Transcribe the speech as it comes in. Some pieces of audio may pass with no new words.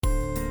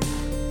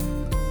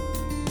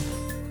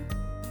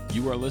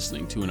You are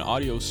listening to an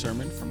audio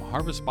sermon from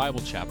Harvest Bible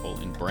Chapel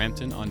in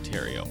Brampton,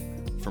 Ontario.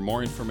 For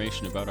more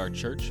information about our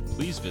church,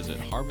 please visit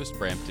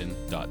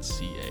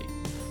harvestbrampton.ca.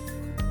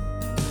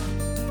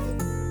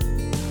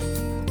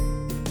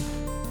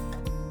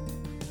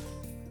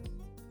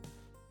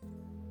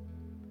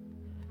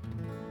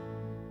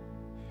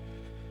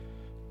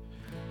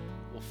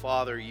 Well,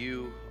 Father,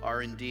 you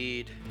are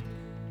indeed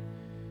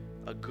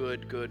a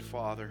good, good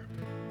Father.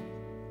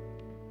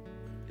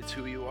 It's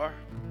who you are.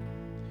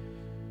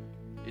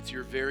 It's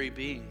your very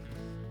being.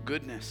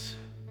 Goodness,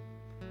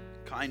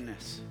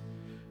 kindness,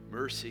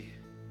 mercy,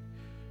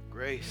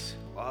 grace,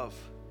 love.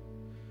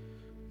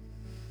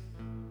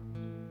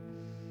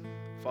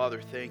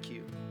 Father, thank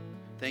you.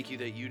 Thank you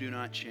that you do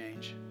not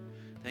change.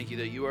 Thank you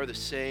that you are the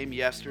same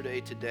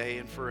yesterday, today,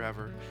 and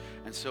forever.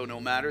 And so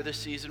no matter the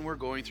season we're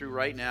going through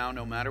right now,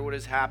 no matter what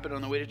has happened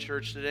on the way to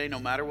church today, no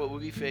matter what will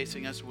be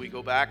facing us when we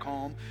go back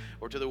home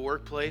or to the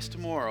workplace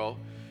tomorrow,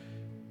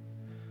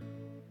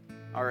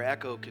 our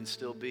echo can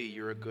still be,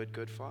 you're a good,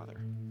 good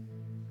Father,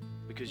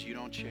 because you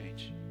don't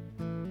change.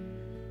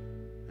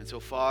 And so,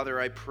 Father,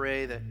 I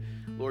pray that,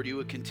 Lord, you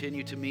would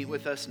continue to meet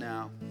with us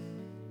now.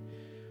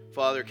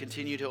 Father,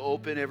 continue to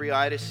open every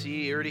eye to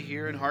see, ear to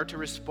hear, and heart to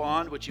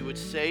respond, what you would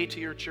say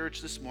to your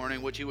church this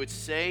morning, what you would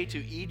say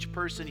to each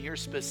person here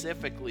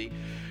specifically.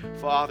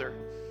 Father,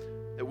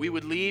 that we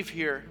would leave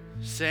here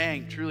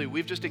saying, truly,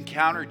 we've just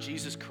encountered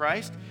Jesus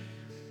Christ,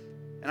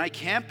 and I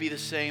can't be the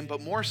same,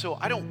 but more so,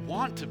 I don't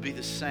want to be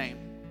the same.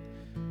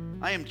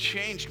 I am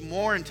changed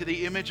more into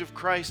the image of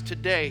Christ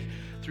today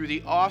through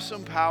the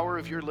awesome power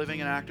of your living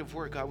and active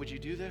word. God, would you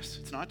do this?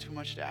 It's not too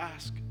much to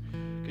ask,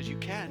 because you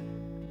can.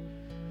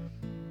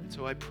 And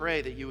so I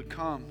pray that you would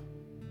come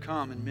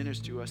and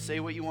minister to us. Say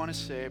what you want to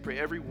say. I pray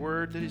every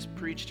word that is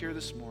preached here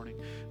this morning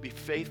be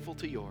faithful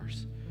to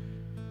yours,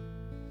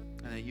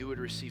 and that you would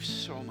receive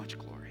so much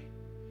glory.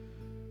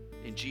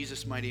 In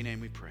Jesus' mighty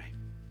name we pray.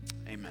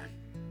 Amen.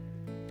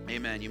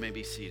 Amen. You may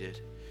be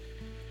seated.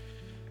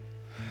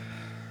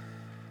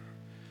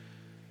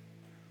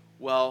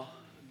 Well,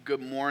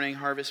 good morning,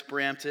 Harvest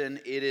Brampton.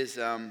 It is,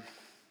 I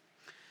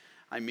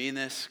mean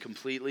this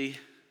completely.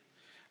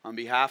 On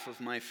behalf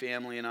of my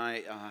family and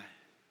I,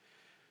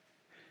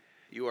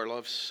 you are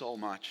loved so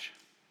much.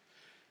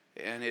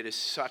 And it is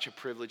such a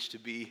privilege to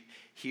be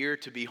here,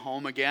 to be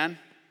home again,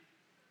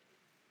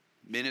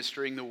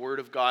 ministering the Word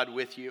of God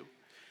with you.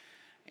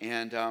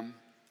 And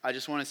I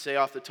just want to say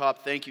off the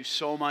top, thank you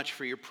so much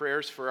for your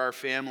prayers for our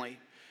family.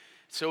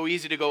 It's so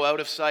easy to go out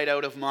of sight,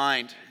 out of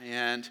mind.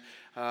 And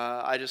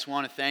I just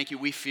want to thank you.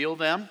 We feel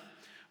them,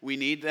 we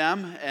need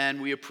them,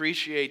 and we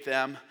appreciate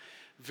them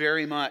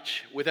very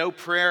much. Without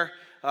prayer,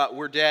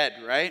 we're dead,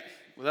 right?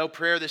 Without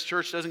prayer, this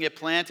church doesn't get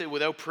planted.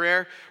 Without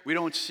prayer, we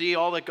don't see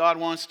all that God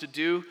wants to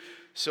do.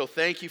 So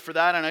thank you for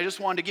that. And I just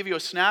wanted to give you a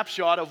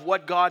snapshot of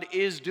what God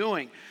is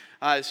doing.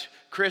 As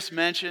Chris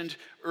mentioned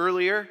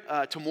earlier,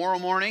 tomorrow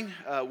morning,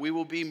 we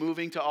will be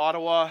moving to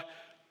Ottawa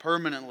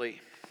permanently.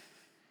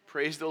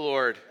 Praise the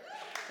Lord.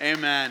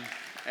 Amen.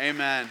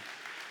 Amen.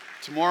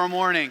 Tomorrow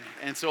morning.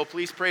 And so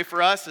please pray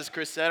for us. As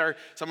Chris said,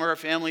 some of our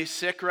family is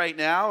sick right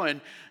now, and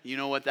you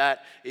know what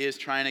that is,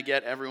 trying to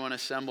get everyone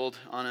assembled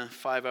on a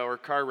 5-hour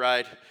car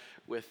ride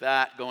with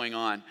that going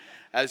on.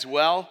 As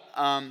well,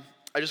 I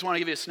just want to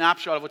give you a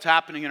snapshot of what's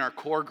happening in our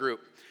core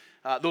group.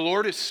 The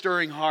Lord is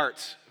stirring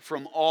hearts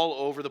from all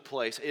over the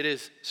place. It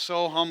is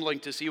so humbling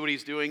to see what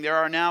He's doing. There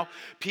are now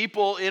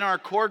people in our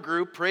core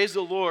group, praise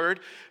the Lord,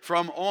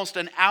 from almost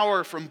an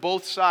hour from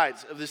both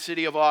sides of the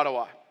city of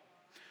Ottawa,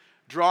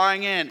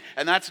 drawing in.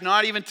 And that's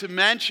not even to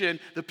mention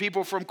the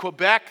people from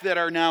Quebec that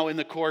are now in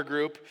the core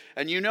group.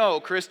 And you know,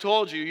 Chris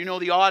told you, you know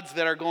the odds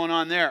that are going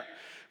on there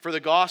for the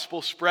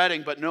gospel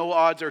spreading, but no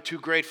odds are too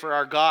great for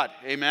our God.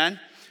 Amen?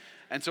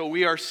 And so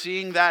we are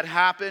seeing that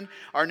happen.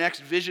 Our next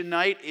vision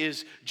night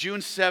is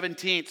June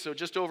 17th, so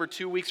just over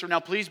 2 weeks from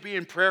now. Please be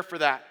in prayer for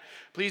that.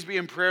 Please be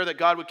in prayer that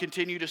God would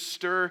continue to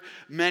stir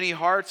many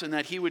hearts and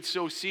that He would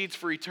sow seeds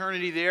for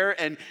eternity there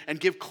and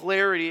give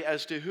clarity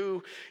as to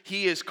who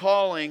He is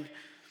calling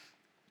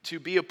to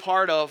be a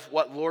part of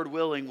what, Lord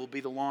willing, will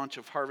be the launch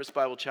of Harvest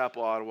Bible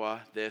Chapel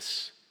Ottawa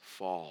this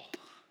fall.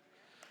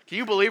 Can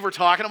you believe we're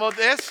talking about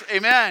this?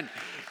 Amen.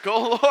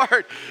 Go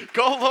Lord.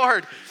 Go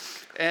Lord.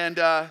 And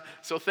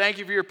so thank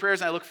you for your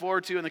prayers, and I look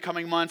forward to, in the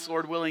coming months,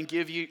 Lord willing,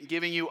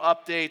 giving you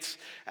updates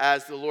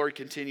as the Lord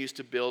continues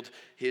to build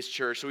His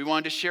church. So we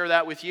wanted to share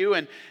that with you,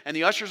 and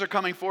the ushers are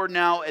coming forward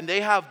now, and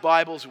they have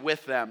Bibles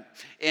with them.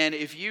 And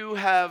if you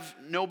have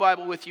no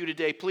Bible with you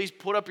today, please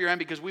put up your hand,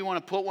 because we want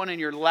to put one in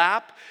your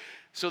lap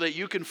so that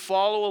you can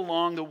follow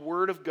along the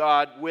Word of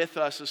God with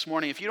us this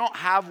morning. If you don't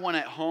have one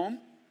at home,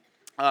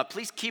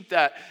 please keep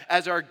that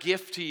as our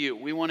gift to you.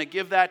 We want to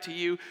give that to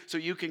you so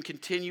you can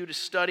continue to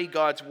study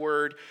God's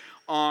Word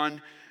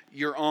on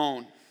your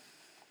own.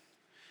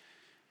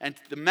 And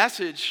the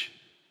message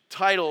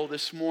title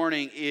this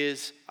morning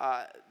is,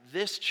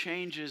 This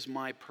Changes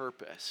My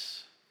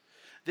Purpose.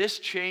 This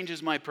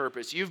changes my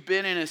purpose. You've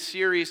been in a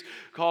series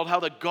called How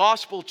the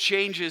Gospel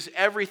Changes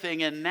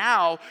Everything, and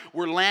now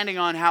we're landing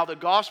on how the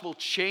gospel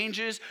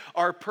changes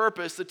our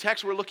purpose. The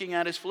text we're looking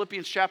at is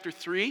Philippians chapter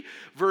 3,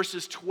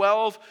 verses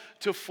 12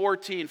 to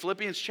 14.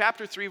 Philippians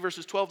chapter 3,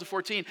 verses 12 to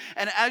 14.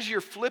 And as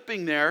you're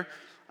flipping there,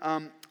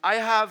 I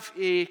have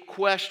a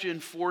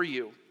question for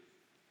you.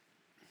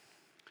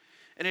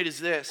 And it is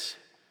this.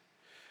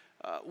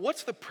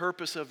 What's the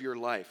purpose of your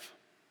life?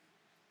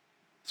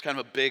 It's kind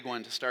of a big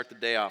one to start the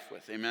day off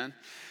with, amen?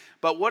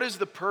 But what is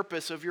the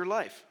purpose of your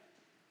life?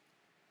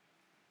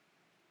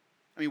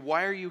 I mean,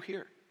 why are you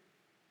here?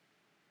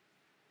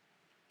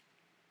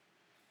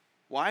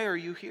 Why are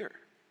you here?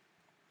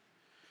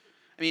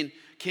 I mean,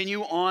 can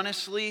you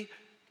honestly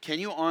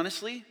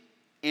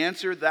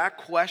answer that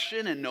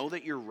question and know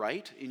that you're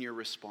right in your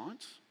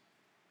response?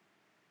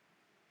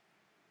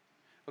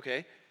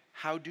 Okay,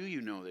 how do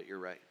you know that you're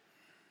right?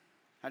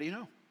 How do you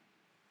know?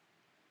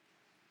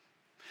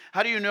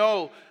 How do you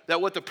know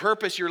that what the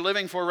purpose you're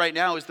living for right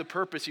now is the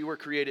purpose you were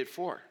created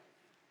for?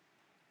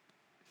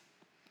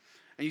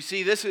 And you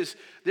see, this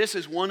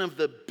is one of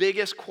the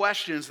biggest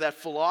questions that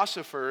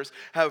philosophers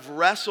have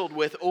wrestled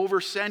with over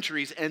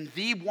centuries, and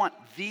the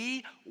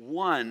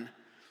one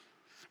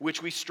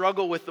which we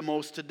struggle with the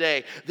most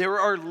today. There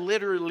are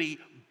literally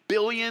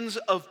billions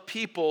of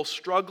people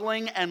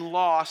struggling and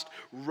lost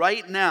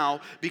right now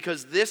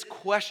because this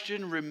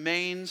question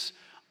remains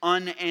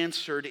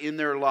unanswered in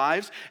their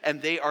lives,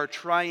 and they are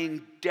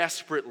trying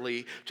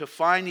desperately to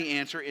find the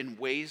answer in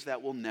ways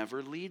that will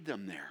never lead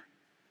them there.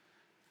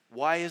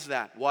 Why is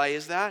that? Why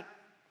is that?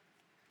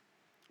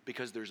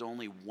 Because there's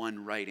only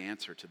one right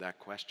answer to that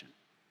question.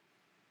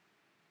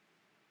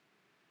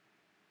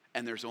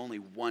 And there's only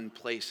one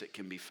place it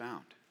can be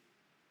found.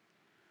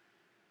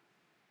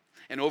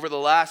 And over the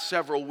last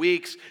several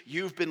weeks,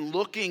 you've been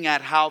looking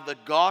at how the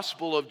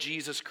gospel of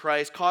Jesus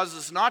Christ causes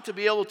us not to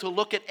be able to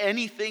look at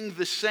anything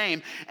the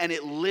same, and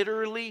it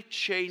literally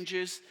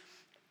changes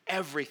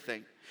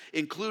everything,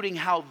 including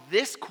how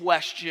this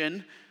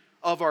question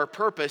of our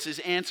purpose is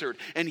answered.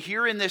 And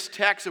here in this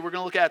text that we're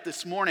going to look at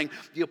this morning,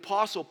 the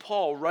Apostle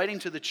Paul, writing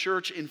to the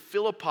church in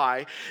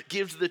Philippi,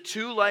 gives the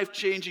two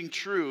life-changing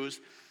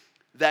truths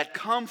that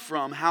come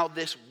from how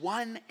this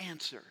one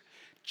answer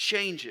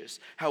changes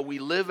how we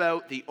live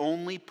out the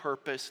only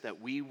purpose that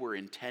we were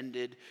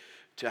intended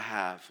to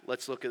have.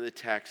 Let's look at the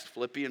text.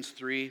 Philippians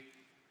 3,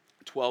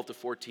 12 to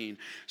 14.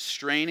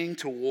 Straining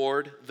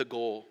toward the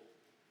goal.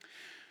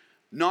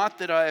 Not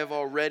that I have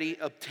already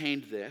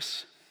obtained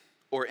this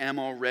or am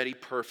already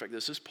perfect.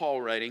 This is Paul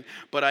writing.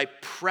 But I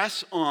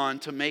press on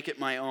to make it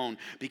my own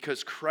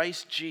because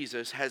Christ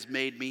Jesus has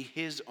made me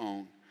his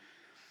own.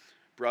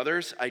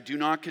 Brothers, I do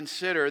not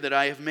consider that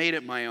I have made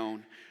it my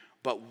own.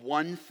 But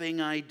one thing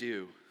I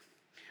do,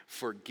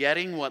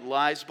 forgetting what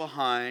lies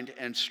behind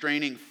and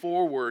straining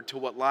forward to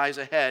what lies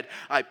ahead,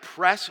 I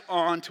press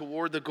on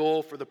toward the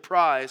goal for the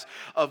prize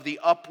of the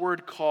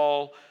upward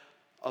call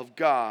of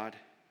God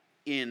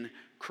in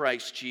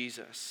Christ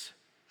Jesus.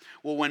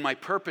 Well, when my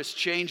purpose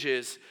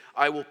changes,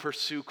 I will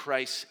pursue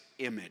Christ's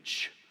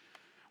image.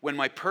 When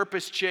my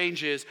purpose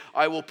changes,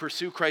 I will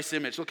pursue Christ's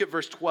image. Look at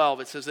verse 12.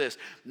 It says this,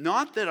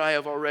 not that I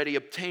have already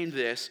obtained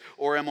this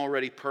or am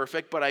already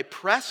perfect, but I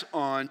press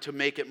on to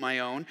make it my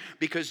own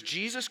because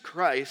Jesus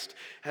Christ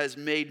has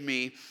made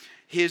me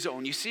his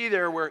own. You see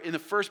there where in the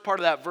first part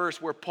of that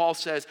verse where Paul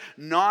says,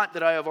 not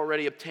that I have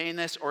already obtained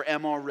this or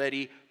am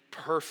already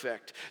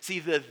perfect. See,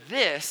 the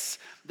this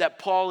that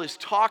Paul is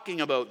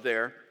talking about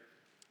there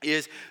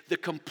is the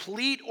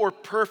complete or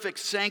perfect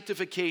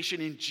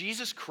sanctification in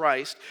Jesus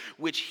Christ,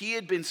 which he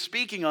had been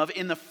speaking of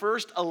in the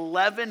first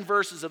 11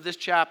 verses of this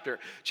chapter.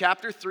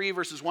 Chapter 3,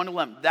 verses 1 to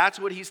 11.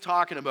 That's what he's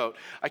talking about.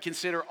 I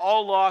consider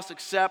all loss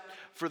except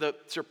for the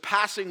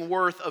surpassing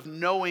worth of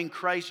knowing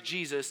Christ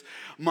Jesus,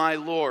 my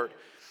Lord.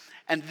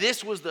 And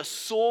this was the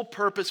sole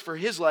purpose for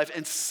his life,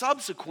 and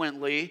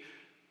subsequently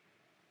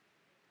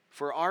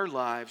for our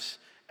lives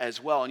as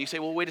well. And you say,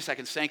 well, wait a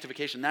second,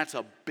 sanctification, that's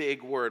a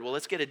big word. Well,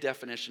 let's get a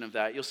definition of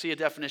that. You'll see a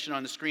definition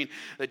on the screen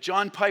that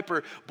John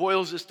Piper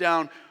boils this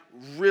down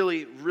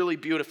really, really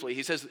beautifully.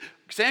 He says,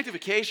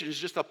 sanctification is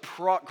just a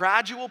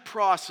gradual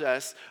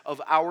process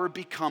of our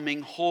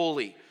becoming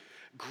holy.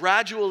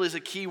 Gradual is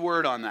a key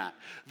word on that.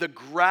 The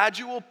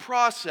gradual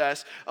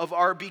process of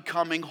our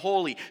becoming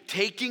holy,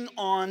 taking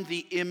on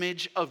the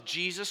image of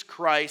Jesus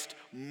Christ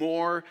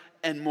more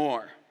and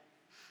more.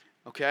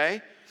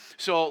 Okay?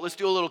 So let's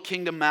do a little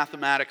kingdom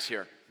mathematics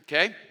here,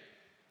 okay?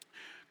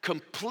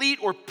 Complete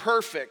or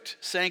perfect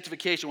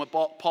sanctification, what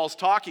Paul's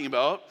talking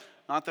about,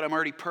 not that I'm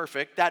already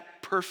perfect,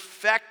 that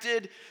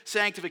perfected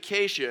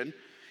sanctification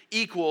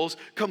equals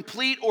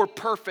complete or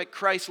perfect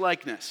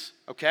Christ-likeness,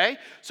 okay?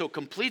 So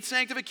complete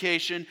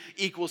sanctification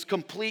equals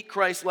complete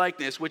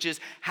Christ-likeness, which is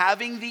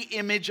having the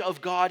image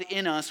of God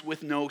in us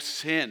with no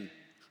sin.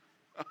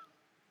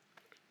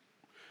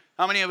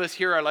 How many of us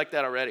here are like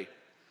that already?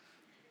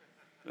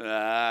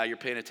 You're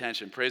paying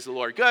attention. Praise the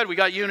Lord. Good, we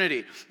got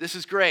unity. This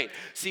is great.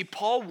 See,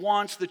 Paul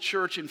wants the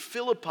church in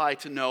Philippi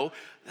to know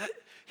that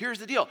here's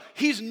the deal.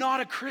 He's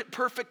not a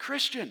perfect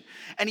Christian.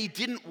 And he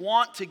didn't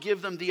want to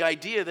give them the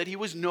idea that he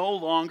was no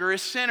longer a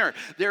sinner.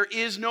 There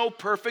is no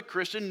perfect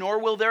Christian, nor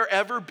will there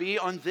ever be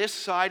on this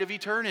side of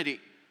eternity.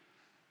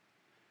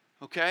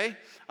 Okay?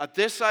 At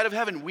this side of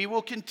heaven, we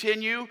will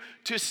continue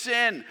to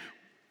sin.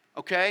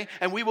 Okay?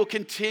 And we will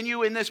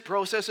continue in this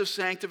process of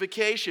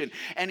sanctification.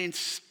 And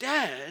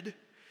instead,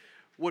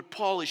 what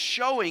Paul is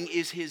showing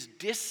is his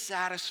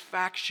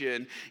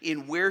dissatisfaction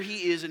in where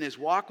he is in his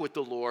walk with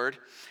the Lord,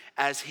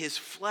 as his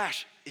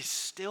flesh is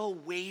still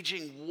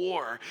waging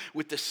war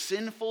with the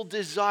sinful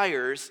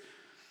desires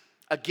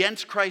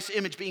against Christ's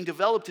image being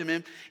developed in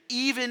him,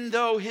 even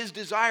though his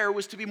desire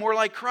was to be more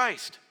like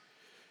Christ.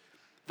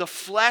 The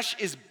flesh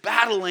is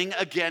battling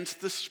against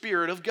the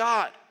Spirit of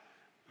God.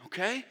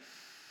 Okay?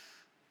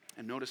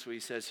 And notice what he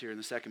says here in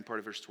the second part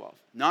of verse 12.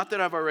 Not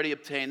that I've already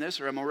obtained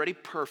this or I'm already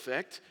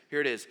perfect.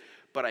 Here it is.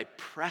 But I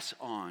press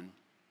on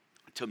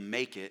to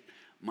make it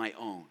my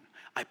own.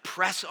 I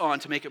press on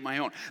to make it my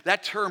own.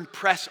 That term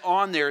press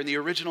on there in the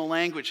original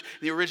language,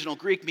 the original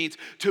Greek, means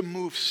to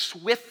move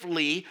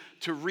swiftly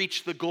to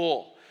reach the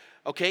goal.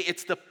 Okay?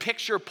 It's the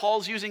picture,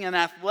 Paul's using an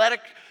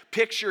athletic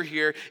picture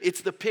here. It's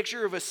the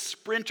picture of a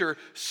sprinter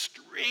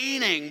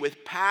straining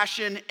with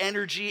passion,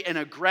 energy, and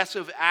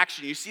aggressive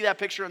action. You see that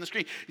picture on the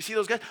screen? You see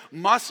those guys?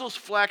 Muscles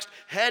flexed,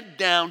 head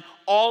down,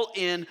 all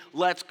in,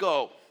 let's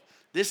go.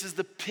 This is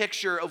the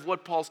picture of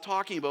what Paul's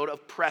talking about,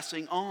 of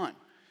pressing on.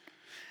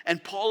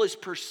 And Paul is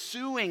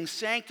pursuing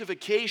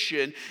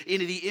sanctification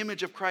into the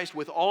image of Christ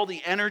with all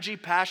the energy,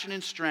 passion,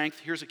 and strength.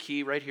 Here's a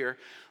key right here,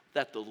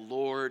 that the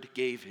Lord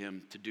gave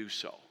him to do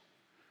so.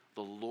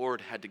 The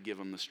Lord had to give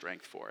him the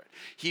strength for it.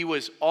 He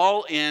was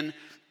all in,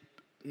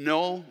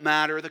 no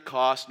matter the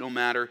cost, no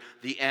matter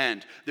the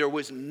end. There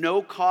was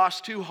no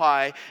cost too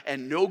high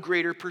and no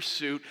greater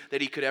pursuit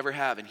that he could ever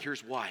have. And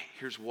here's why.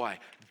 Here's why.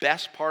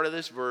 Best part of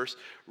this verse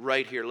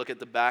right here. Look at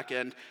the back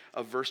end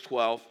of verse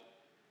 12.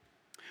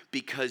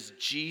 Because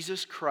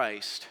Jesus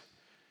Christ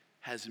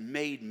has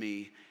made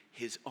me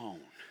his own.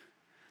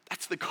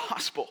 That's the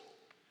gospel.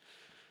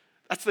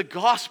 That's the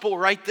gospel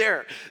right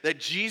there, that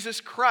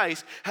Jesus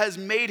Christ has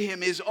made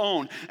him his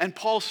own. And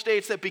Paul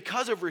states that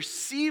because of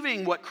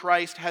receiving what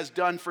Christ has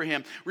done for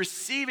him,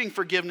 receiving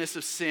forgiveness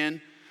of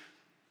sin,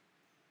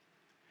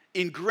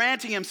 in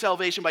granting him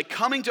salvation by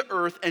coming to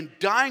earth and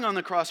dying on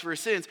the cross for his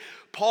sins,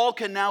 Paul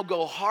can now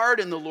go hard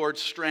in the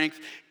Lord's strength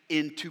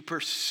to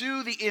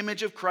pursue the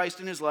image of Christ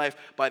in his life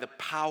by the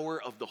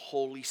power of the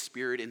Holy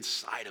Spirit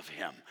inside of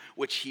him,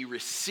 which he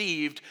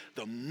received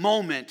the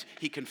moment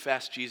he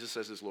confessed Jesus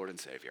as his Lord and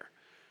Savior.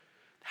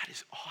 That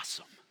is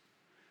awesome.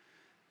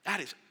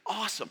 That is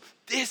awesome.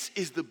 This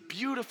is the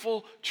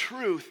beautiful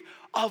truth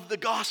of the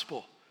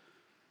gospel.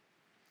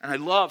 And I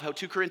love how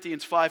 2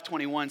 Corinthians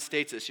 5:21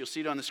 states this. You'll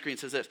see it on the screen. It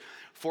says this: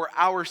 for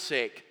our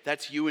sake,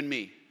 that's you and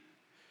me,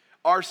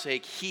 our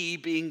sake, he,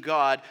 being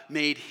God,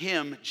 made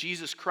him,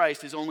 Jesus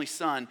Christ, his only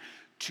Son,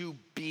 to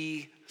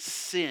be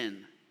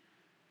sin,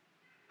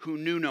 who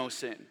knew no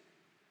sin.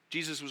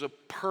 Jesus was a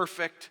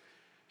perfect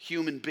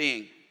human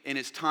being in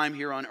his time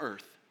here on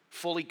earth.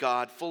 Fully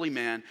God, fully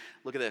man.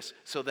 Look at this.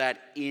 So that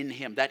in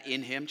him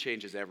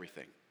changes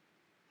everything.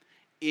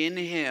 In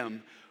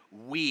him,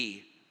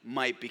 we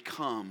might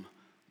become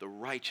the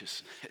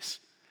righteousness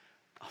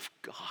of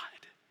God.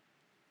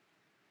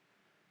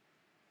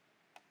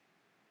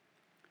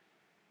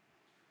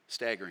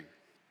 Staggering.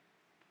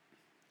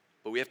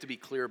 But we have to be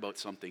clear about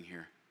something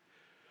here.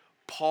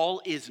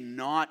 Paul is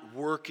not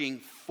working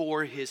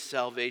for his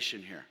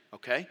salvation here,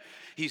 okay?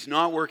 He's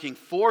not working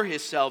for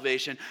his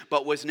salvation,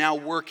 but was now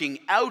working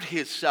out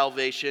his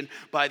salvation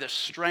by the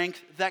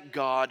strength that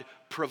God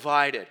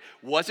provided.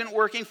 Wasn't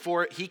working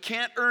for it. He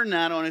can't earn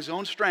that on his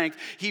own strength.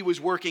 He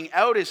was working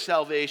out his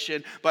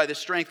salvation by the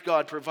strength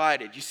God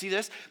provided. You see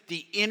this?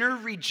 The inner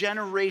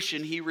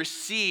regeneration he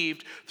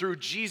received through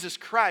Jesus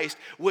Christ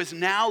was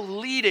now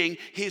leading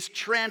his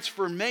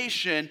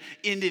transformation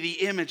into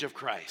the image of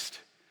Christ.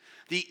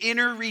 The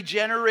inner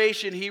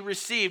regeneration he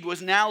received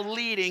was now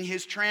leading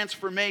his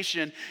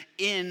transformation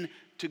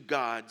into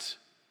God's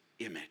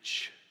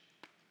image.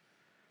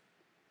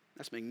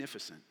 That's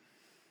magnificent.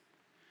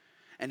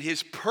 And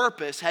his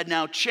purpose had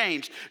now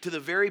changed to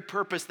the very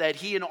purpose that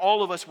he and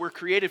all of us were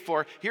created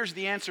for. Here's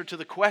the answer to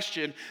the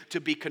question: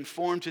 to be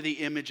conformed to the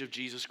image of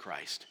Jesus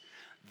Christ.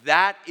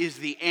 That is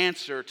the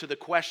answer to the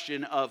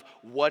question of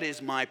what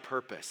is my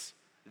purpose?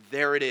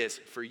 There it is.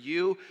 For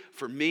you,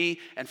 for me,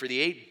 and for the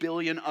 8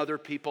 billion other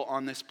people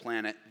on this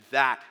planet,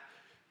 that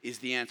is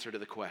the answer to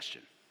the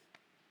question.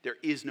 There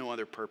is no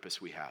other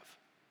purpose we have.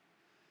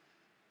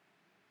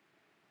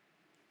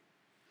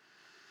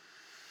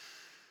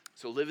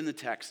 So live in the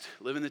text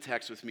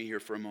with me here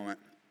for a moment.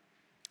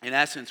 In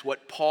essence,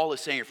 what Paul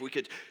is saying, if we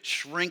could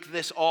shrink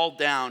this all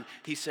down,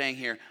 he's saying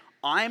here,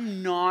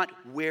 I'm not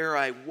where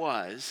I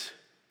was,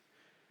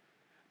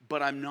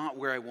 but I'm not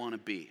where I want to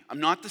be. I'm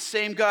not the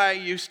same guy I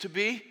used to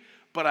be,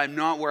 but I'm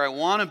not where I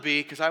want to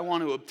be because I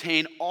want to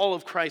obtain all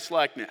of Christ's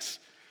likeness.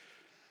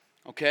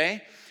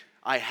 Okay?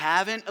 I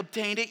haven't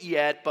obtained it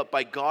yet, but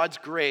by God's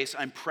grace,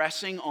 I'm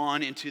pressing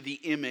on into the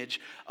image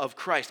of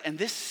Christ. And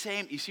this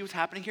same, you see what's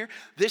happening here?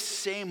 This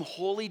same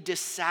holy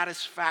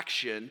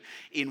dissatisfaction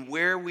in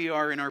where we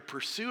are in our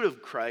pursuit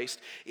of Christ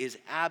is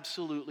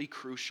absolutely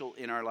crucial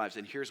in our lives.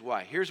 And here's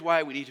why. Here's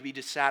why we need to be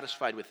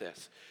dissatisfied with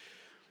this.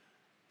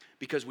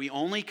 Because we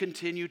only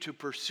continue to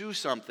pursue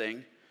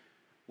something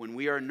when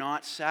we are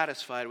not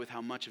satisfied with how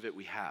much of it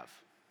we have.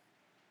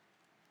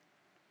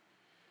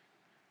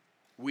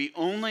 We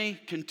only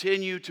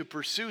continue to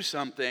pursue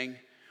something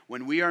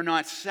when we are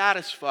not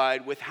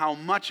satisfied with how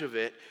much of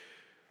it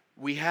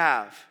we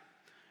have.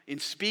 In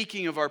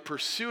speaking of our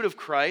pursuit of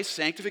Christ,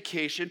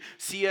 sanctification,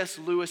 C.S.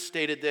 Lewis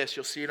stated this.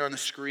 You'll see it on the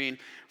screen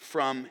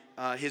from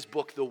his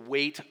book, The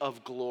Weight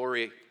of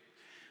Glory. It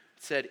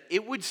said,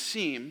 "It would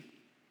seem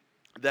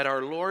that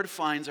our Lord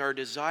finds our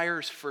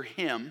desires for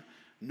Him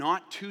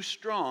not too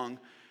strong,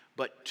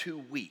 but too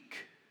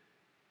weak.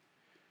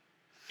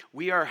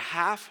 We are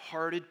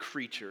half-hearted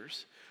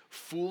creatures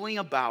fooling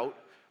about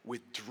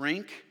with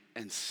drink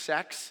and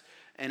sex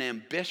and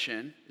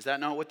ambition." Is that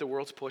not what the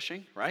world's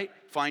pushing, right?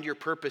 Find your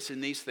purpose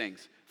in these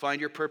things. Find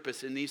your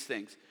purpose in these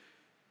things.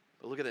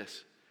 But look at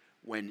this.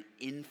 When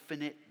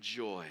infinite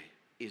joy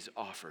is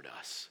offered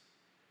us,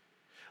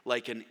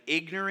 like an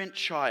ignorant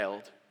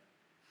child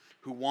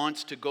who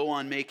wants to go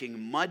on making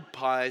mud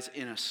pies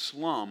in a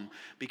slum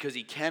because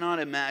he cannot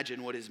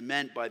imagine what is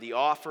meant by the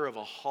offer of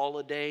a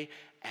holiday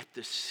at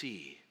the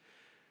sea,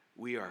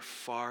 we are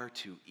far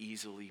too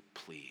easily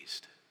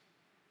pleased.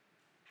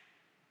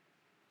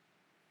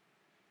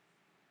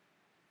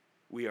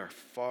 We are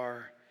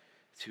far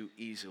too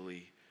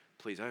easily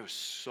pleased. I was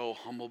so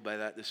humbled by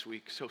that this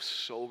week, so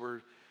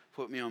sober,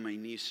 put me on my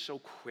knees so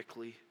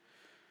quickly.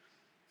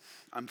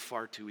 I'm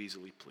far too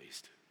easily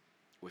pleased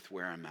with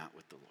where I'm at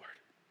with the Lord.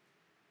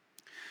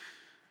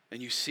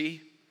 And you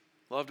see,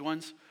 loved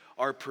ones,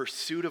 our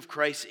pursuit of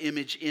Christ's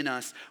image in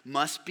us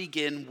must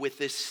begin with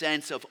this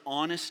sense of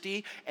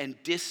honesty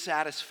and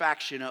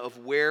dissatisfaction of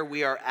where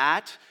we are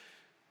at,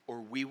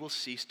 or we will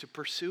cease to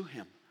pursue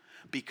Him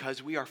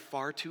because we are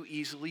far too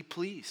easily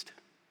pleased.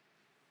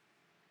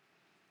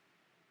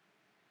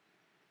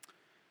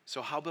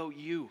 So how about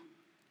you?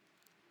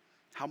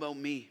 How about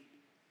me?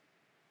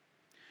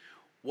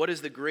 What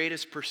is the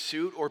greatest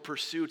pursuit or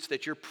pursuits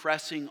that you're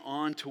pressing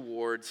on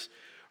towards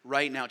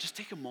right now? Just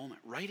take a moment,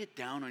 write it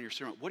down on your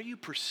sermon. What are you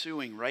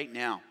pursuing right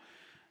now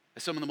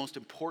as some of the most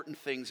important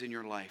things in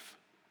your life?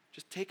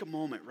 Just take a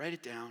moment, write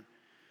it down.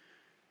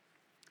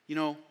 You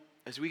know,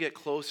 as we get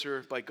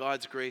closer by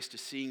God's grace to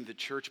seeing the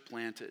church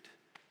planted,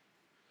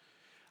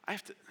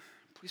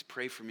 please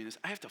pray for me.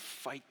 I have to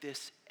fight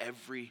this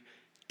every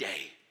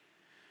day.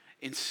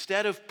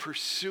 Instead of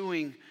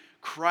pursuing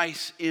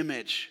Christ's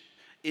image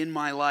in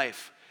my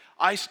life,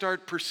 I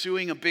start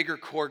pursuing a bigger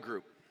core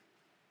group.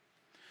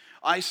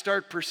 I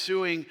start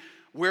pursuing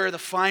where the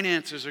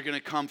finances are going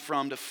to come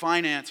from to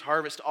finance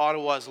Harvest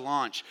Ottawa's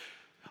launch.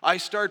 I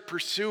start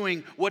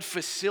pursuing what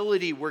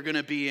facility we're going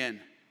to be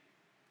in.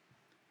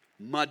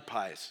 Mud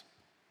pies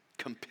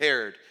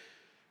compared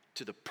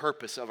to the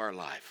purpose of our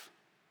life.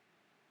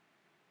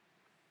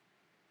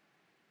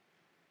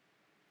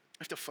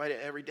 I have to fight it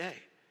every day.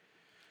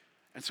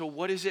 And so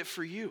what is it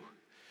for you?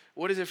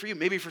 What is it for you?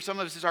 Maybe for some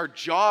of us it's our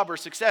job or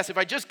success. If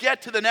I just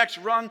get to the next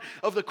rung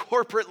of the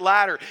corporate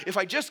ladder, if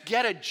I just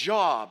get a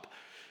job,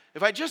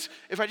 if I just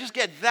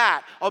get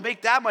that, I'll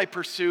make that my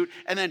pursuit,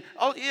 and then,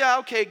 oh yeah,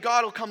 okay,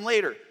 God will come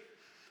later.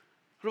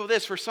 What about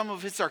this? For some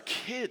of it's our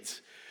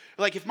kids.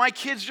 Like if my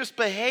kids just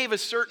behave a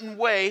certain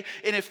way,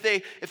 and if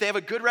they have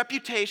a good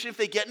reputation, if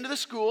they get into the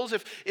schools,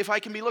 if I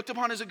can be looked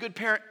upon as a good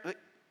parent,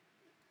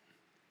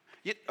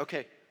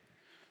 okay.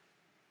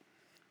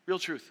 Real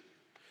truth.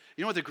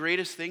 You know what the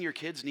greatest thing your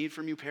kids need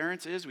from you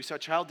parents is? We saw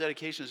child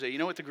dedication today. You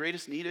know what the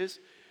greatest need is?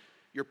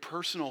 Your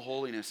personal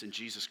holiness in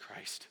Jesus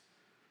Christ.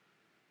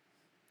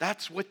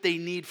 That's what they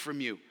need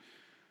from you.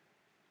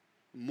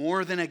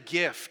 More than a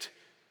gift,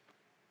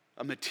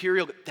 a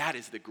material, that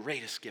is the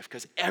greatest gift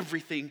because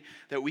everything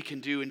that we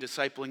can do in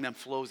discipling them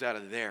flows out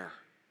of there.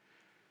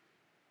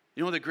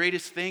 You know the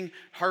greatest thing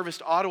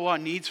Harvest Ottawa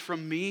needs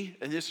from me,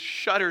 and this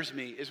shudders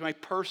me, is my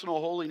personal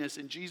holiness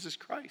in Jesus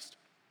Christ.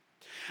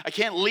 I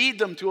can't lead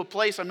them to a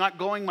place I'm not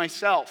going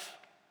myself.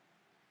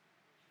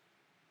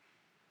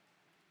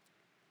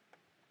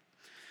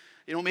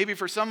 You know, maybe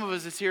for some of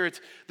us it's here,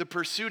 the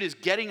pursuit is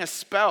getting a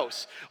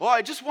spouse. Oh,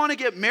 I just want to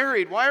get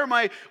married. Why am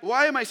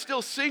I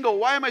still single?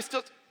 Why am I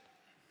still...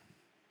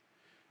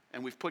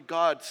 And we've put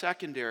God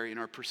secondary in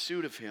our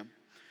pursuit of Him.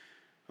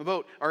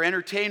 About our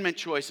entertainment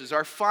choices,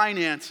 our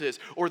finances,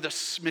 or the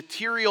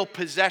material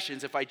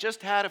possessions. If I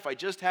just had,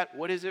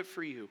 what is it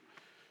for you?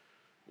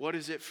 What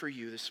is it for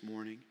you this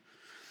morning?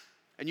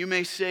 And you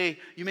may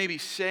be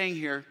saying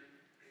here,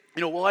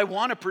 well, I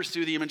want to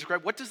pursue the image of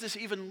Christ. What does this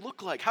even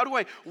look like? How do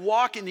I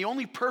walk in the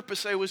only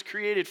purpose I was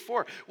created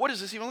for? What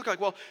does this even look like?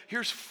 Well,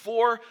 here's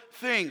 4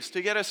 things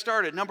to get us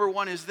started. Number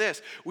 1 is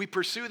this. We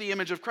pursue the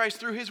image of Christ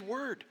through His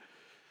Word.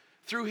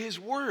 Through His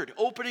Word,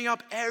 opening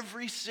up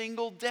every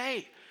single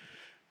day.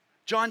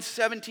 John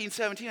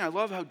 17:17, I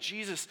love how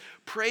Jesus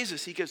prays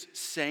us. He goes,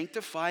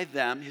 sanctify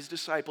them, his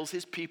disciples,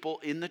 his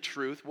people in the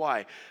truth.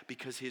 Why?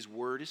 Because his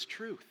word is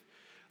truth.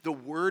 The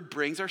word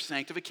brings our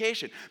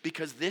sanctification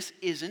because this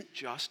isn't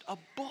just a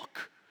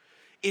book.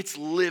 It's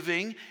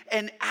living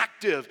and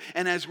active.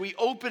 And as we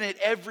open it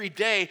every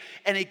day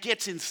and it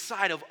gets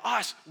inside of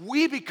us,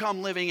 we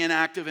become living and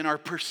active in our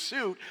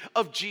pursuit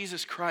of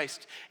Jesus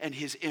Christ and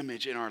his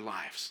image in our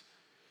lives.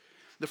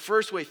 The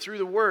first way, through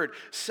the word.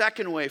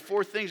 Second way,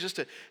 4 things just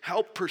to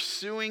help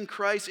pursuing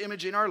Christ's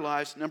image in our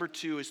lives. Number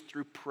 2 is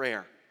through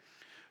prayer.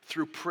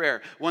 Through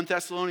prayer. 1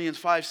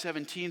 Thessalonians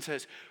 5:17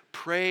 says,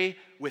 pray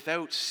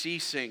without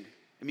ceasing.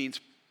 It means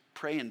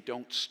pray and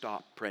don't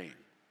stop praying.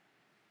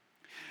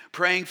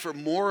 Praying for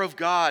more of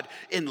God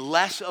and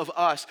less of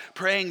us.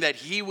 Praying that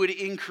he would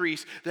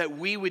increase, that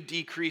we would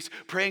decrease.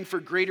 Praying for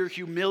greater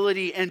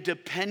humility and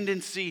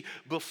dependency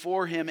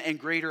before him and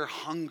greater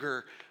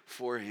hunger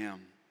for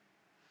him.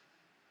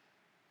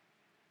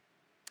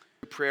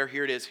 Prayer,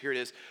 here it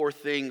is. 4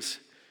 things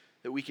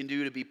that we can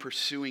do to be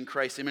pursuing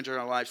Christ's image in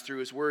our lives through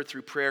his word,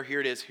 through prayer.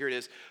 Here it is.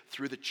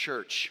 Through the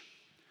church.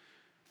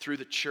 Through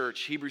the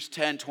church. Hebrews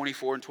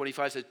 10:24 and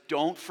 25 says,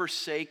 don't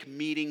forsake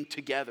meeting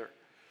together.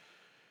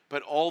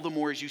 But all the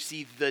more as you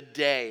see the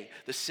day,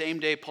 the same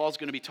day Paul's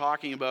going to be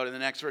talking about in the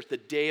next verse, the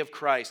day of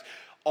Christ,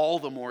 all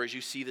the more as you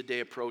see the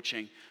day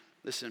approaching.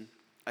 Listen,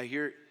 I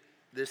hear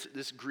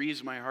this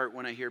grieves my heart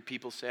when I hear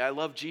people say, I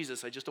love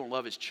Jesus, I just don't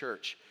love his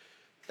church.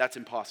 That's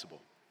impossible.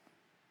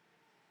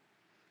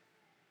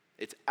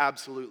 It's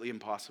absolutely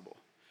impossible.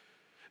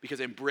 Because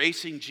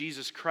embracing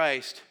Jesus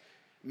Christ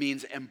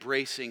means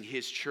embracing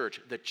his church.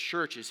 The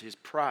church is his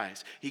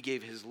prize. He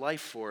gave his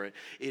life for it.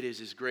 It is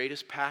his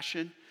greatest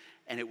passion,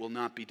 and it will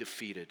not be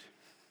defeated.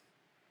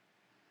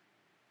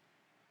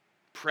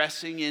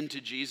 Pressing into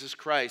Jesus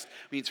Christ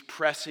means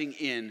pressing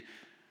in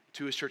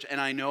to his church.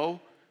 And I know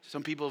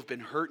some people have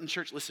been hurt in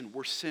church. Listen,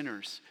 we're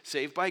sinners,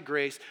 saved by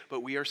grace,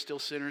 but we are still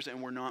sinners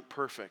and we're not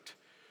perfect.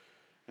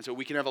 And so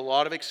we can have a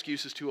lot of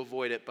excuses to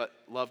avoid it, but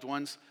loved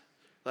ones,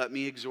 let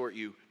me exhort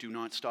you, do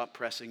not stop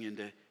pressing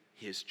into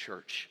his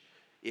church.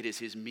 It is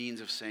his means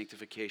of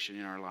sanctification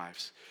in our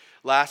lives.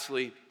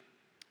 Lastly,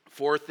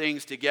 4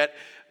 things to get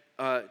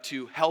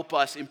to help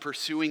us in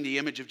pursuing the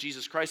image of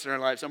Jesus Christ in our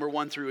lives. Number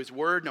 1, through his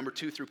word. Number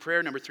 2, through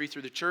prayer. Number 3,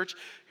 through the church.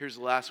 Here's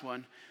the last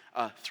one,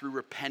 through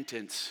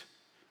repentance.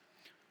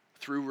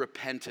 Through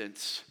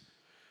repentance.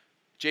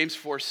 James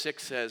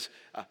 4:6 says,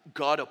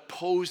 God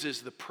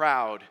opposes the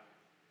proud,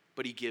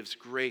 but he gives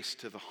grace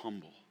to the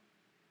humble.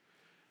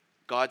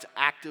 God's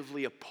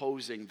actively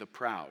opposing the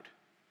proud.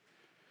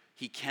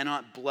 He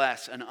cannot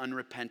bless an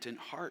unrepentant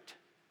heart.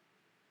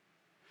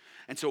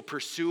 And so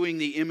pursuing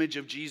the image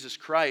of Jesus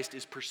Christ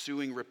is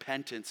pursuing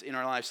repentance in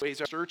our lives.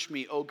 Search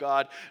me, O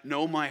God,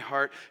 know my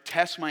heart,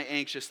 test my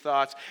anxious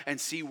thoughts, and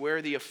see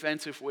where the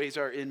offensive ways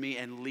are in me,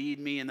 and lead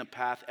me in the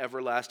path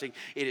everlasting.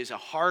 It is a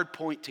hard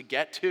point to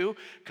get to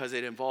because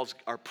it involves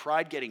our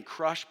pride getting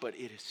crushed, but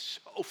it is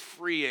so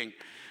freeing.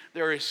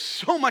 There is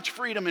so much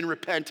freedom in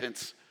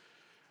repentance.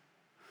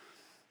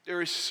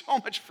 There is so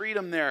much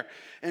freedom there,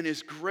 and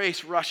his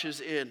grace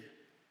rushes in.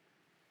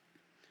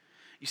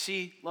 You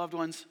see, loved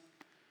ones,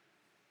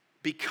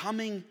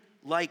 becoming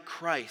like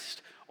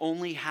Christ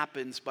only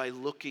happens by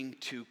looking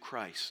to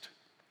Christ.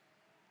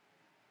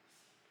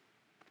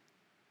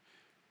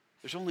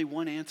 There's only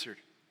one answer.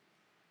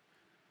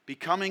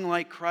 Becoming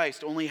like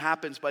Christ only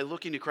happens by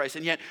looking to Christ.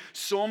 And yet,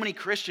 so many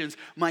Christians,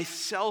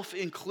 myself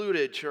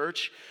included,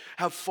 church,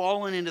 have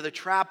fallen into the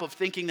trap of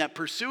thinking that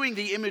pursuing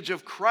the image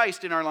of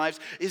Christ in our lives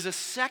is a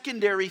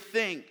secondary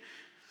thing.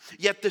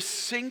 Yet the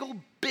single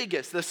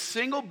biggest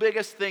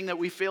thing that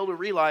we fail to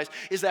realize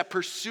is that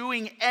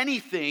pursuing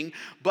anything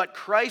but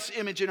Christ's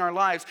image in our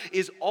lives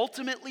is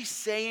ultimately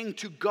saying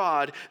to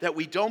God that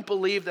we don't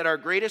believe that our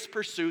greatest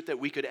pursuit that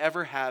we could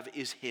ever have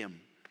is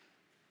him.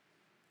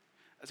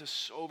 That's a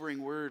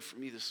sobering word for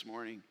me this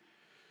morning.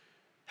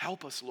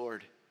 Help us,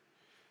 Lord.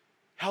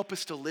 Help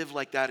us to live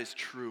like that is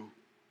true.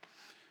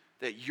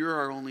 That you're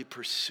our only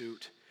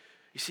pursuit.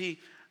 You see,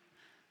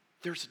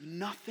 there's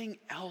nothing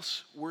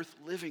else worth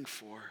living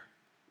for.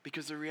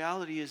 Because the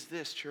reality is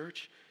this,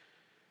 church.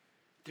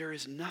 There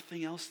is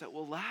nothing else that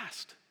will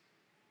last.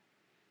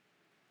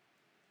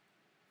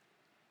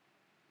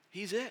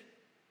 He's it.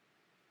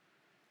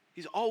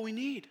 He's all we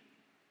need.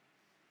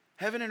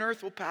 Heaven and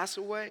earth will pass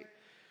away.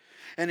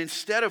 And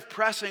instead of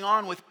pressing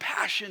on with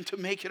passion to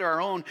make it our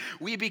own,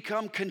 we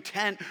become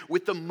content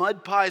with the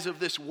mud pies of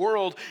this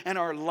world, and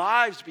our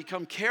lives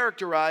become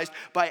characterized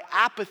by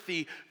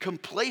apathy,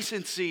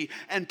 complacency,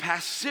 and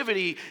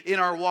passivity in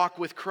our walk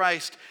with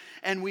Christ.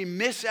 And we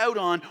miss out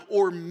on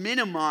or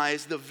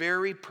minimize the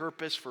very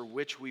purpose for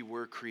which we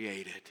were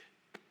created.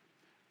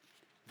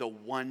 The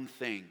one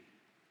thing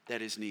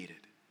that is needed.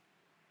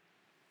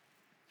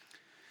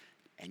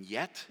 And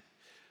yet,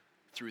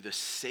 through the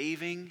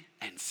saving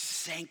and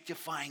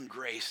sanctifying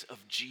grace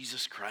of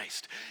Jesus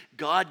Christ.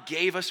 God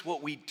gave us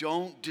what we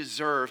don't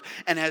deserve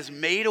and has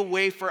made a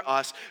way for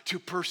us to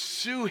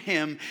pursue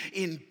him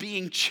in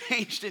being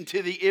changed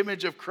into the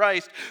image of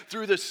Christ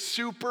through the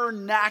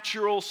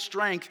supernatural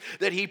strength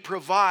that he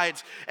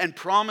provides and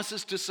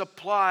promises to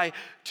supply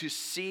to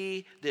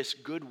see this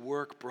good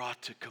work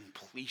brought to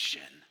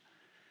completion.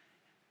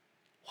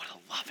 What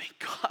a loving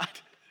God.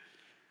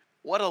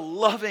 What a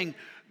loving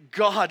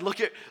God.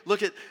 Look at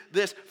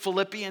this,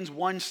 Philippians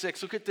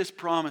 1:6. Look at this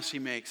promise he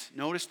makes.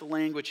 Notice the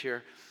language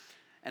here.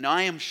 And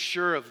I am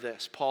sure of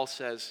this, Paul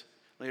says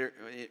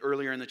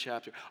earlier in the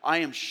chapter. I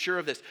am sure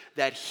of this,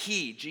 that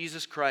he,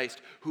 Jesus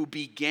Christ, who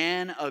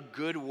began a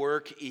good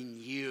work in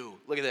you.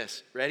 Look at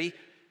this. Ready?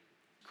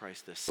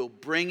 Christ this. Will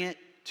bring it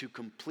to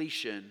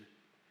completion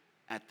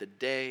at the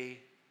day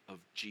of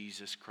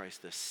Jesus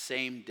Christ. The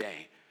same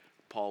day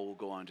Paul will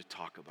go on to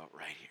talk about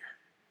right here.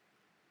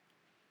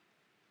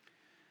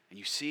 And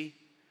you see,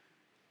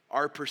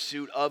 our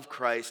pursuit of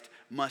Christ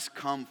must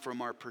come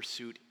from our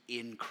pursuit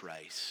in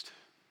Christ.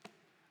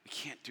 We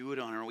can't do it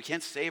on our own. We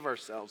can't save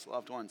ourselves,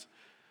 loved ones.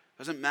 It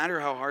doesn't matter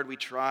how hard we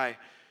try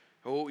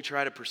or what we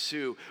try to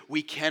pursue.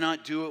 We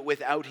cannot do it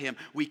without him.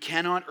 We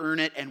cannot earn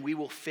it, and we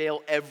will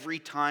fail every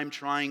time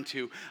trying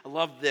to. I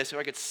love this. If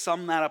I could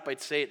sum that up,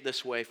 I'd say it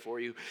this way for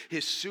you.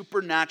 His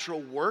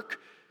supernatural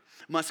work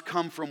must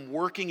come from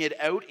working it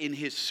out in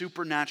his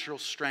supernatural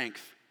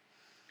strength.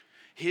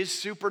 His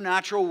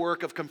supernatural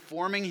work of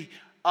conforming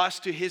us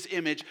to his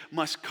image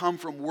must come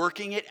from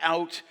working it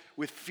out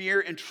with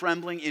fear and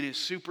trembling in his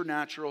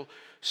supernatural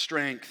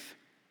strength.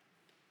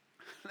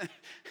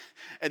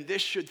 And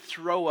this should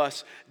throw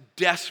us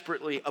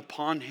desperately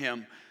upon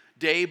him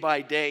day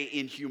by day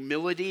in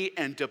humility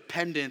and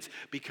dependence,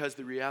 because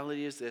the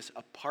reality is this: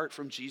 apart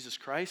from Jesus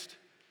Christ,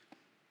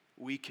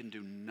 we can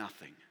do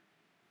nothing.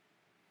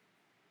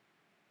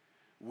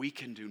 We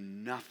can do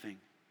nothing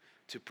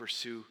to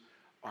pursue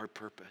our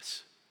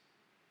purpose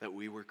that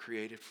we were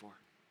created for.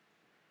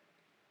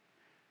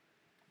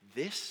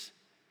 This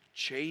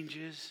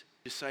changes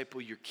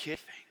disciple your kid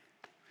thing.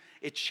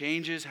 It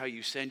changes how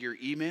you send your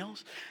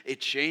emails. It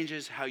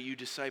changes how you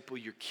disciple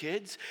your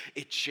kids.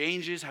 It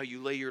changes how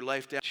you lay your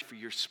life down for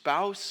your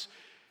spouse.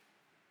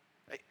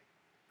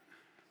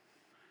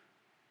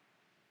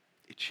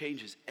 It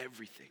changes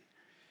everything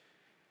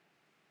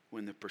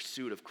when the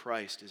pursuit of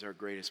Christ is our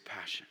greatest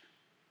passion.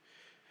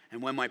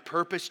 And when my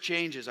purpose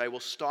changes, I will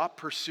stop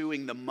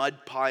pursuing the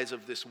mud pies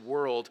of this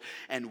world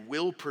and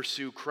will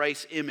pursue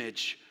Christ's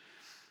image.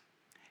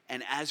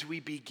 And as we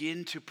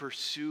begin to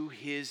pursue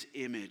his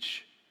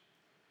image,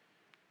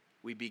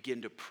 we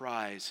begin to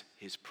prize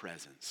his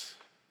presence.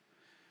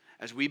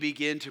 As we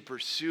begin to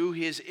pursue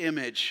his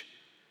image,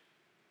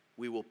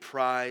 we will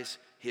prize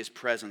his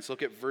presence.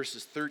 Look at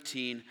verses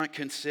 13. I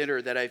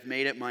consider that I've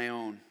made it my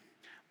own.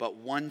 But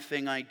one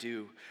thing I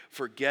do,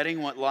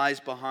 forgetting what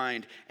lies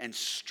behind and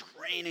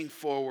straining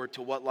forward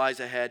to what lies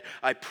ahead,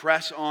 I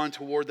press on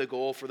toward the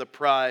goal for the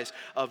prize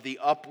of the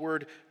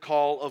upward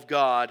call of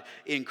God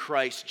in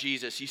Christ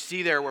Jesus. You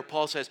see there where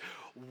Paul says,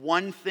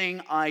 one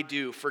thing I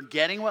do,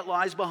 forgetting what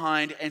lies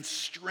behind and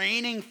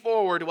straining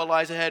forward to what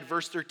lies ahead.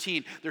 Verse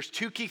 13, there's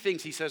two key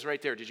things he says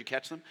right there. Did you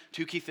catch them?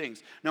 Two key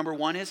things. Number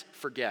one is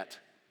forget.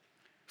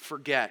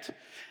 Forget.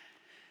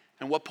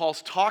 And what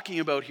Paul's talking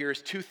about here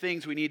is two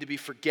things we need to be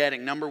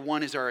forgetting. Number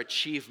one is our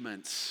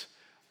achievements.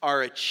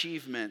 Our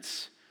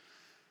achievements.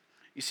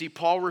 You see,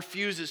 Paul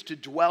refuses to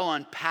dwell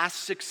on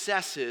past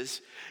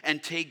successes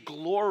and take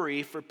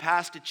glory for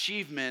past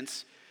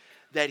achievements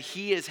that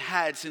he has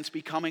had since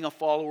becoming a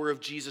follower of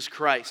Jesus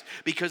Christ.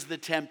 Because the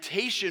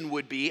temptation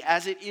would be,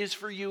 as it is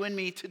for you and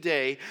me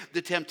today,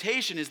 the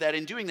temptation is that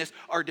in doing this,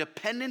 our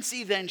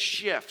dependency then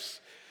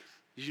shifts.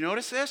 Did you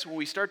notice this? When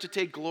we start to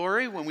take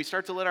glory, when we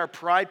start to let our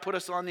pride put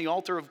us on the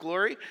altar of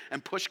glory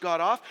and push God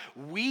off,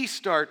 we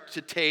start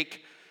to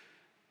take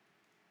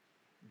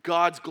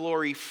God's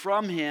glory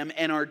from him,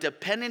 and our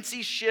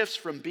dependency shifts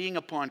from being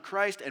upon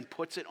Christ and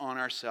puts it on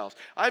ourselves.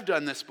 I've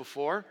done this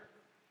before.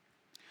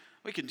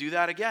 We can do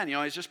that again.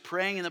 I was just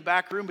praying in the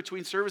back room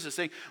between services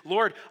saying,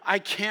 Lord, I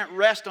can't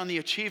rest on the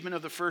achievement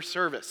of the first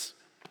service.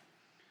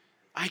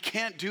 I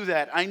can't do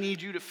that. I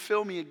need you to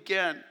fill me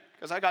again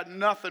because I got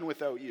nothing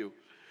without you.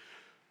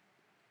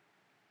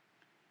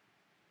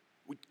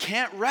 We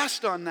can't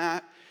rest on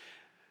that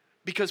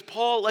because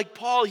Paul,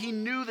 he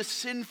knew the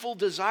sinful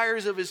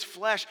desires of his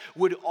flesh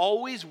would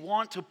always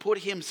want to put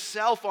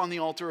himself on the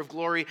altar of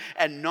glory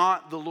and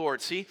not the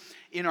Lord. See,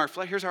 in our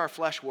flesh, here's how our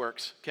flesh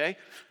works, okay?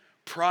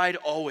 Pride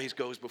always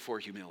goes before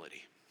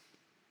humility.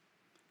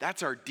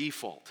 That's our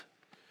default.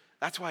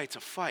 That's why it's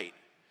a fight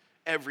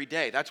every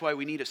day. That's why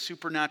we need a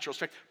supernatural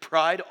strength.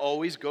 Pride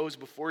always goes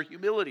before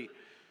humility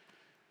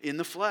in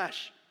the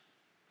flesh.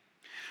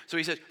 So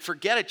he says,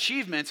 forget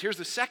achievements. Here's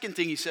the second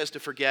thing he says to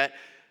forget.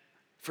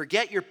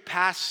 Forget your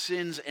past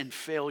sins and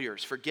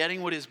failures.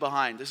 Forgetting what is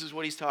behind. This is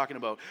what he's talking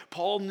about.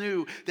 Paul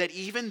knew that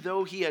even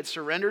though he had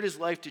surrendered his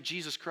life to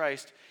Jesus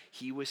Christ,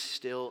 he was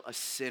still a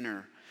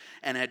sinner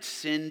and had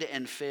sinned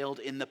and failed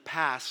in the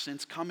past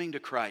since coming to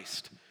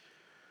Christ.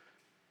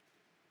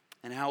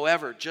 And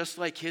however, just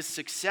like his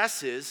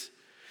successes,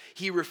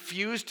 he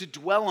refused to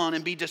dwell on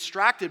and be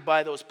distracted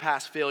by those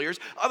past failures.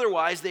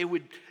 Otherwise, they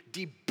would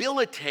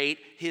debilitate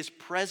his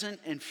present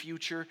and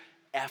future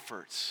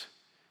efforts.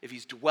 If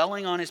he's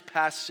dwelling on his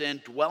past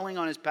sin, dwelling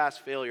on his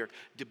past failure,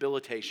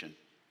 debilitation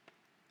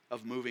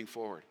of moving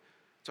forward.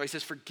 So he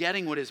says,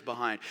 forgetting what is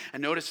behind.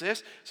 And notice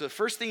this. So the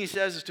first thing he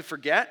says is to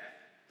forget.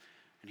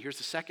 And here's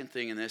the second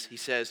thing in this. He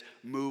says,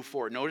 move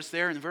forward. Notice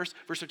there in the verse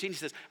 13, he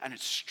says, and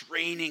it's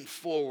straining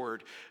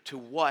forward to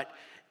what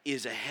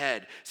is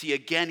ahead. See,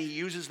 again, he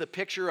uses the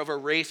picture of a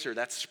racer,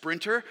 that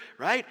sprinter,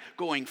 right?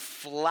 Going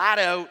flat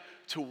out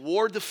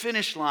toward the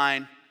finish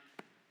line,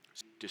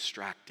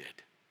 distracted.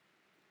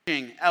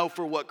 Out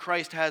for what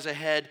Christ has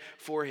ahead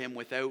for him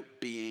without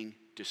being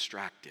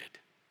distracted.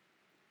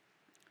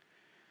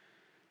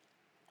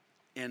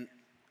 And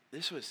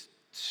this was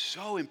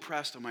so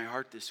impressed on my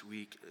heart this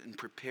week in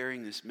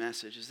preparing this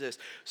message is this.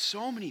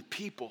 So many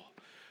people,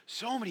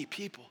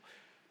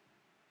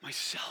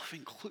 myself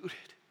included,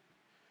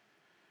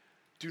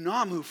 do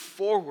not move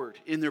forward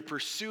in their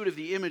pursuit of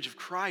the image of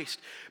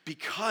Christ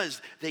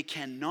because they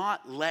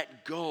cannot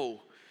let go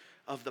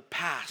of the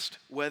past,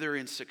 whether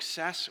in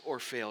success or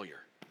failure.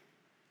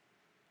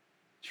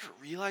 Do you ever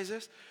realize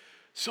this?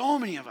 So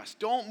many of us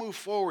don't move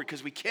forward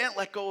because we can't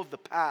let go of the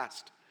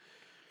past.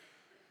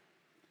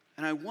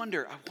 And I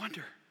wonder,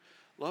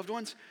 loved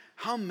ones,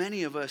 how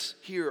many of us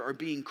here are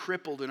being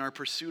crippled in our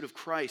pursuit of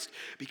Christ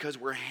because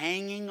we're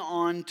hanging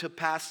on to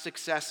past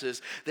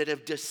successes that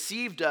have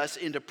deceived us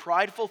into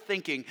prideful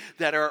thinking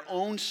that our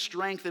own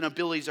strength and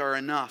abilities are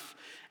enough,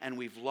 and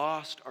we've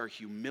lost our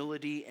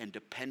humility and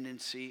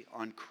dependency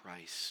on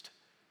Christ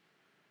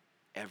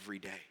every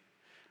day.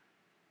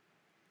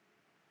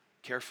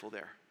 Careful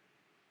there.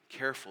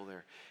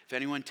 If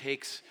anyone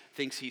thinks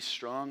he's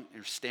strong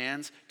or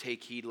stands,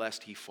 take heed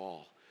lest he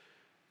fall.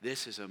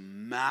 This is a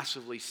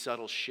massively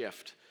subtle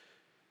shift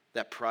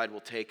that pride will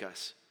take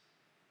us.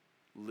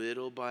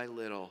 Little by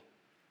little,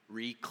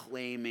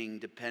 reclaiming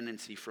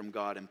dependency from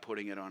God and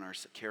putting it on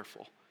ourselves.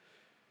 Careful.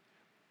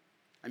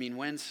 I mean,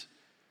 when's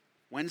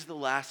the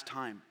last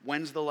time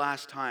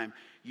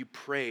you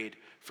prayed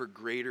for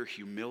greater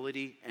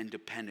humility and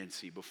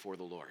dependency before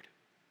the Lord?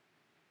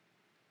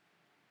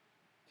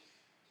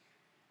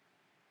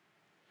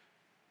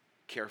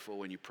 Careful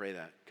when you pray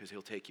that, because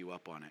he'll take you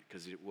up on it,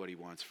 because it's what he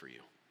wants for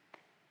you.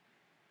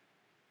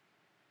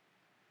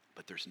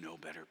 But there's no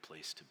better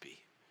place to be.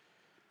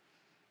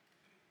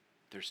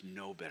 There's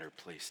no better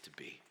place to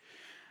be.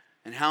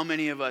 And how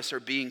many of us are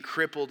being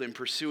crippled in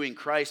pursuing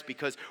Christ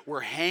because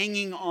we're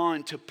hanging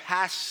on to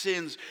past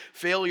sins,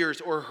 failures,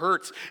 or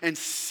hurts and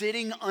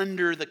sitting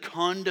under the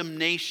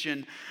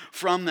condemnation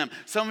from them?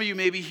 Some of you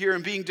may be here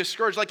and being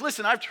discouraged. Like,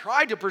 listen, I've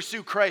tried to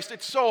pursue Christ.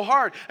 It's so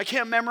hard. I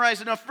can't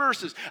memorize enough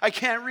verses. I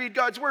can't read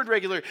God's word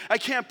regularly. I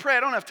can't pray.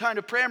 I don't have time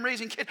to pray. I'm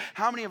raising kids.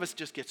 How many of us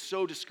just get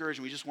so discouraged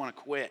and we just want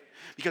to quit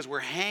because we're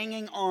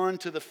hanging on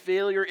to the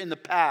failure in the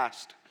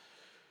past?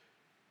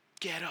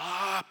 Get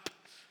up.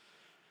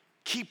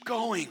 Keep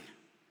going.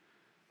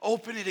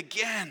 Open it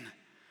again.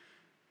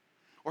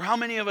 Or how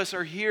many of us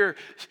are here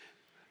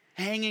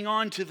hanging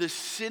on to the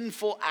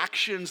sinful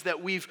actions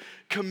that we've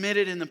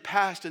committed in the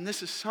past? And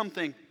this is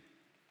something,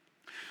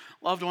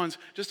 loved ones,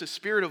 just a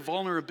spirit of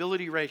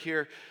vulnerability right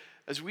here.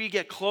 As we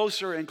get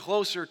closer and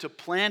closer to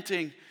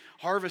planting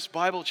Harvest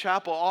Bible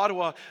Chapel,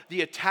 Ottawa,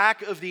 the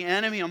attack of the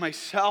enemy on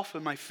myself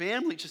and my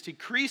family just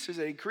increases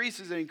and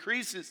increases and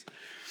increases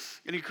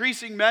in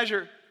increasing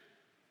measure.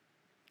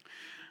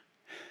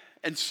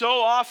 And so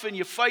often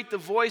you fight the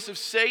voice of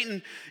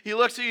Satan. He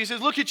looks at you and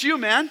says, look at you,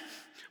 man.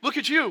 Look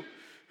at you.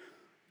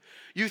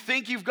 You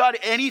think you've got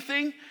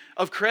anything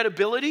of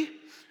credibility?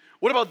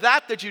 What about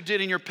that you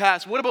did in your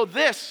past? What about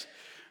this?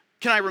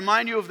 Can I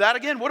remind you of that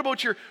again? What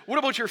about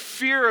your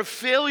fear of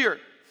failure?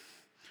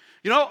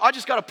 You know, I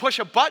just got to push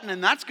a button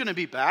and that's going to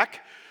be back.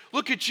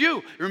 Look at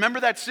you.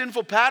 Remember that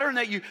sinful pattern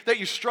that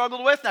you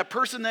struggled with, that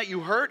person that you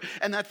hurt,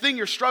 and that thing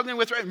you're struggling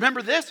with?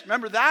 Remember this?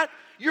 Remember that?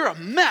 You're a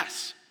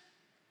mess.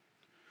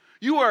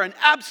 You are an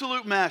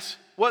absolute mess.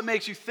 What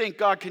makes you think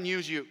God can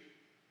use you?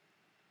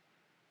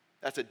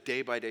 That's a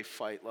day-by-day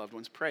fight, loved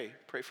ones. Pray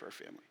for our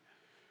family.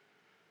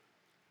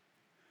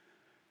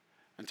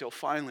 Until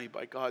finally,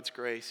 by God's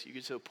grace, you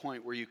get to a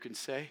point where you can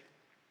say,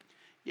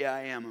 yeah,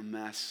 I am a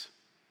mess.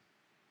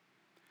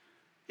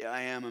 Yeah,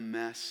 I am a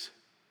mess.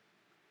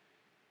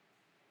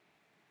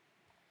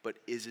 But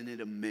isn't it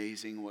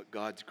amazing what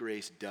God's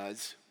grace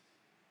does?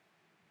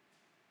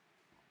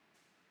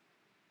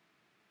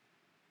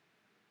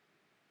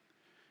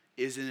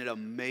 Isn't it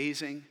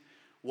amazing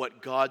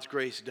what God's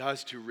grace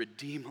does to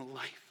redeem a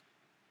life?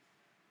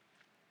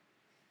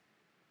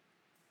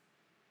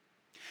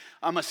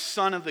 I'm a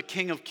son of the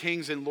King of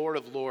Kings and Lord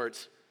of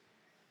Lords.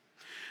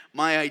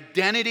 My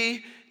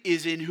identity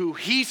is in who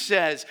He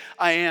says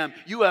I am.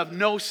 You have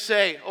no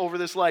say over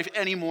this life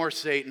anymore,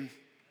 Satan.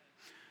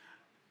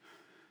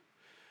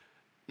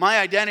 My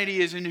identity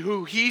is in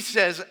who He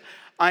says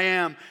I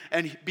am.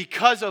 And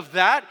because of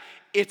that,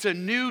 it's a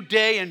new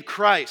day in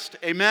Christ.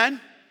 Amen?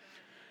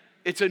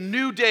 It's a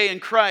new day in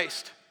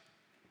Christ.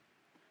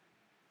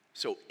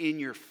 So in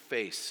your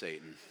face,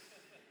 Satan.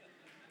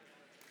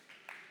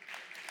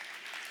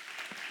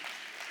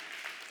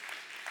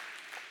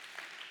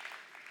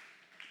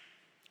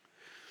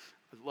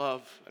 I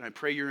love, and I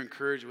pray you're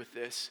encouraged with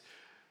this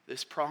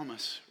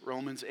promise,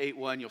 Romans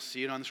 8:1. You'll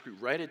see it on the screen.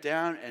 Write it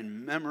down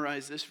and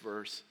memorize this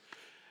verse.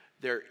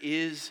 There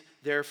is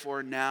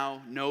therefore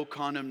now no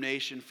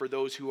condemnation for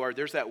those who are,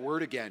 there's that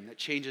word again that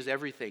changes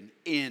everything,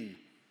 in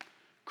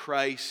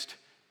Christ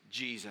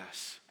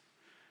Jesus.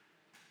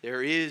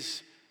 There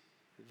is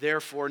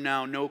therefore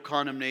now no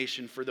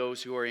condemnation for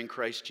those who are in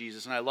Christ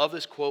Jesus. And I love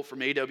this quote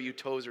from A.W.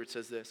 Tozer. It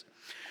says this: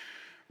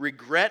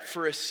 regret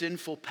for a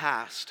sinful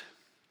past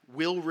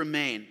will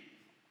remain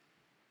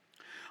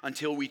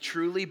until we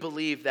truly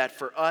believe that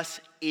for us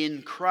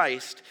in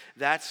Christ,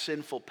 that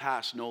sinful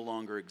past no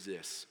longer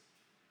exists.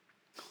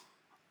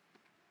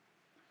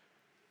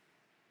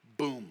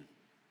 Boom.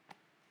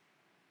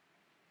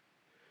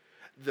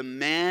 The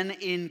man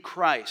in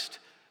Christ,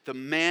 the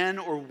man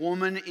or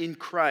woman in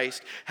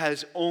Christ,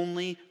 has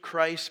only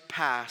Christ's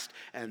past,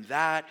 and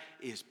that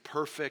is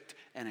perfect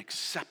and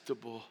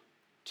acceptable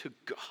to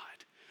God.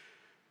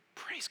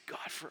 Praise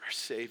God for our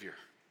Savior.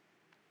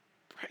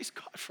 Praise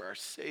God for our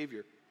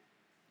Savior.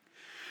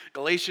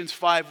 Galatians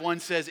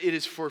 5:1 says, it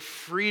is for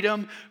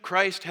freedom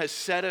Christ has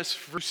set us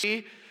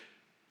free.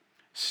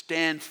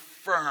 Stand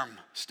firm.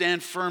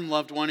 Stand firm,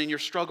 loved one, in your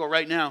struggle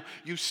right now.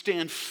 You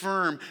stand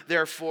firm,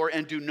 therefore,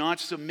 and do not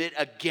submit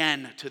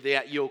again to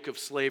that yoke of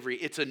slavery.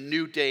 It's a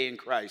new day in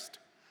Christ.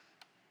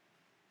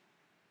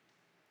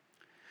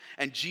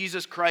 And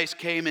Jesus Christ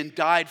came and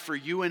died for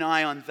you and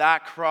I on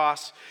that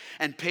cross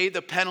and paid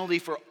the penalty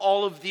for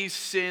all of these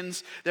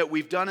sins that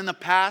we've done in the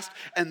past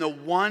and the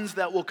ones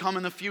that will come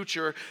in the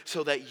future,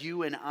 so that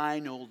you and I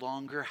no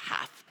longer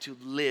have to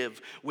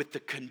live with the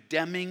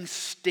condemning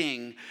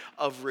sting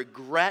of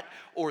regret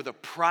or the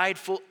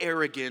prideful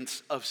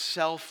arrogance of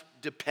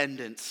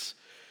self-dependence,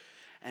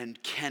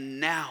 and can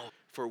now,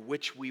 for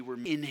which we were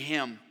in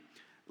Him,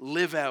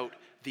 live out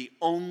the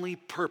only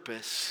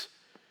purpose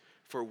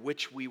for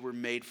which we were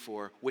made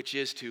for, which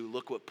is to,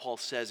 look what Paul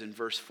says in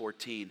verse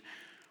 14,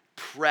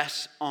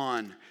 press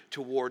on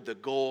toward the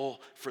goal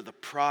for the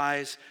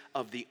prize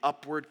of the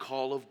upward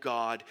call of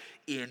God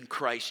in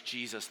Christ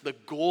Jesus. The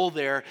goal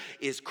there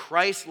is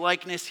Christ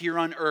likeness here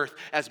on earth.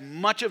 As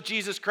much of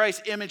Jesus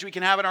Christ's image we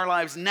can have in our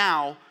lives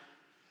now,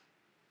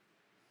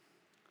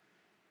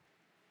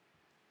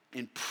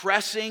 in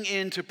pressing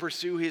in to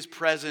pursue His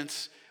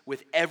presence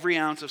with every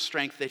ounce of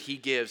strength that He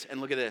gives. And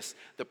look at this,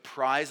 the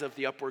prize of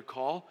the upward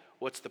call.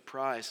 What's the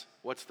prize?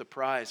 What's the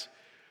prize?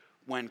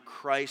 When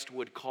Christ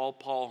would call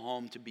Paul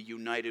home to be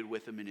united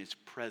with Him in His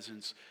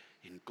presence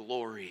in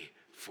glory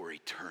for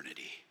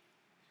eternity.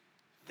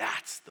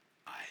 That's the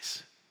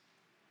prize.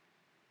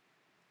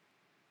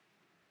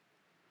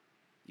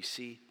 You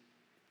see,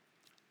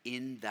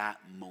 in that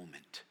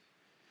moment,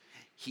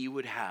 He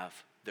would have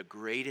the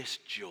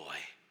greatest joy,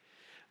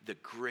 the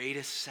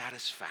greatest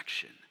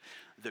satisfaction,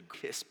 the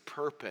greatest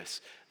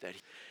purpose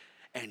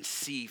and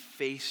see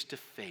face to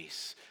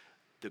face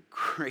the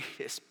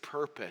greatest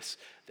purpose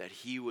that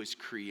He was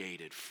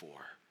created for.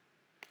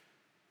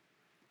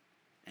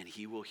 And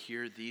He will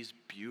hear these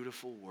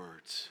beautiful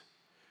words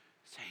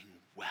saying,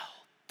 well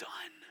done,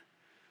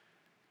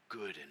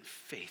 good and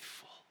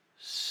faithful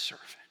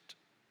servant.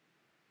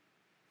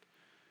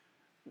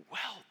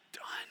 Well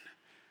done.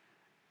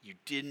 You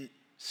didn't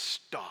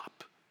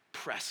stop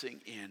pressing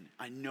in.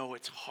 I know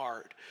it's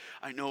hard.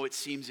 I know it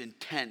seems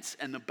intense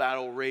and the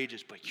battle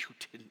rages, but you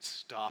didn't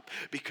stop,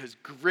 because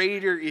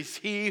greater is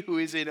He who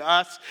is in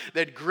us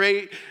than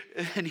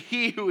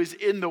He who is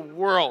in the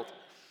world.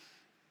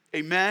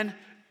 Amen?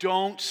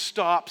 Don't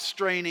stop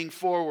straining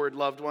forward,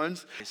 loved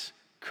ones.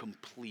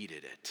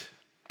 Completed it.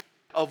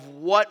 Of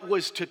what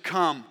was to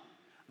come,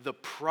 the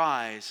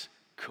prize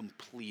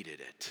completed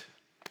it.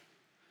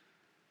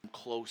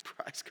 Close,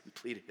 prize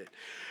completed it.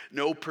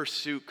 No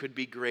pursuit could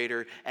be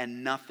greater,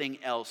 and nothing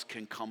else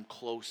can come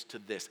close to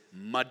this.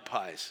 Mud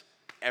pies,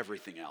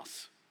 everything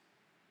else.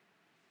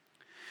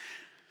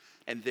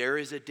 And there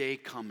is a day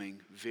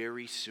coming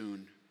very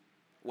soon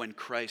when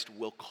Christ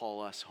will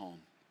call us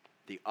home.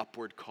 The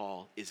upward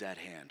call is at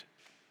hand.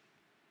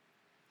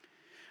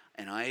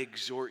 And I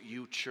exhort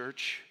you,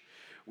 church,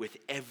 with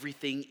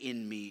everything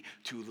in me,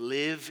 to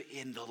live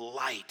in the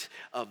light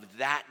of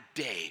that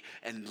day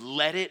and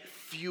let it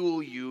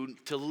fuel you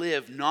to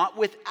live not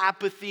with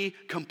apathy,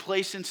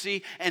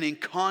 complacency, and in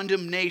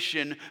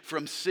condemnation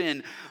from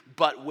sin,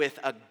 but with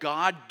a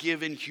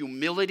God-given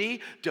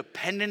humility,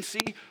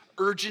 dependency,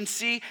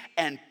 urgency,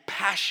 and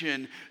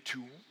passion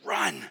to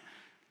run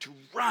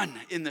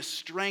in the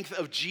strength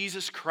of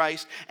Jesus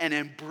Christ and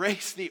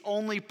embrace the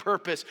only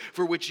purpose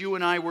for which you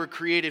and I were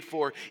created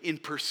for, in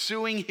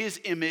pursuing His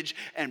image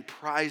and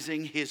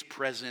prizing His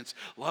presence.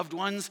 Loved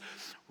ones,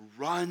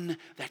 run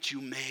that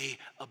you may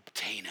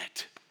obtain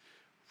it.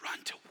 Run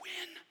to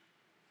win.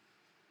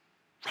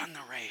 Run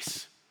the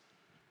race.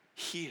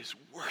 He is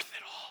worth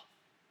it all.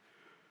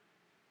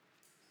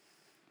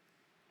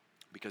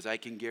 Because I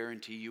can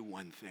guarantee you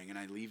one thing, and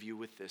I leave you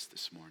with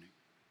this morning.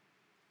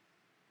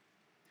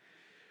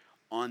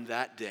 on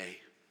that day,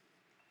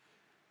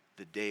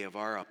 the day of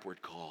our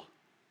upward call,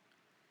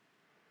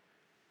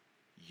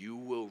 you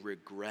will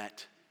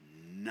regret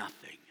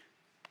nothing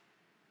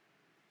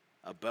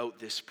about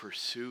this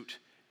pursuit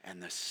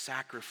and the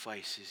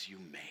sacrifices you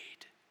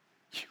made.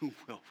 You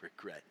will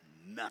regret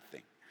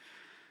nothing.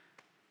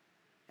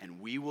 And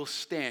we will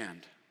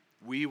stand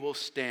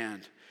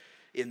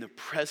in the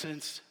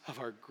presence of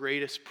our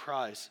greatest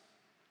prize,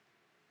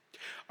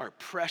 our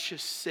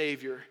precious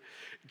Savior,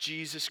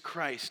 Jesus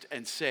Christ,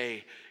 and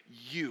say,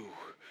 you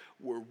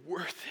were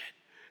worth it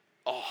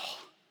all.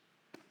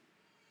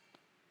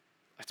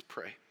 Let's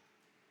pray.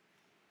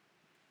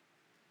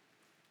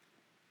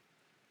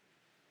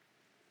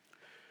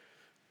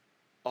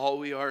 All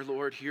we are,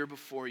 Lord, here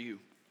before you,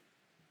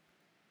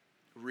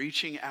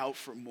 reaching out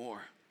for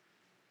more.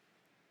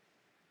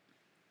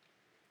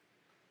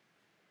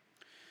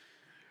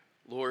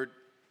 Lord,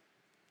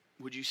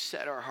 would you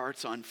set our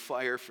hearts on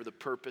fire for the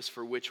purpose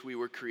for which we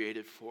were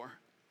created for?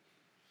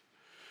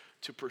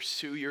 To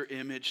pursue your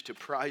image, to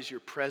prize your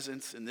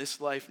presence in this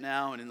life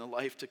now and in the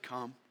life to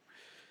come.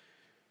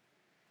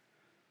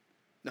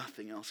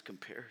 Nothing else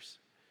compares.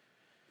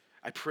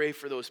 I pray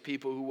for those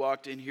people who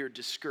walked in here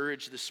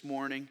discouraged this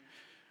morning,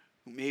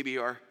 who maybe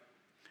are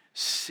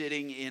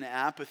sitting in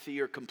apathy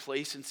or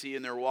complacency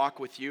in their walk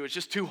with you. It's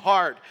just too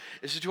hard.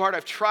 It's just too hard.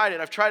 I've tried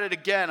it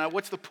again.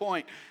 What's the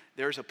point?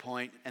 There's a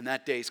point, and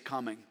that day's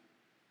coming.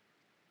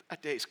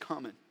 That day's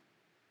coming.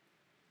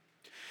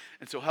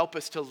 And so help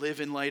us to live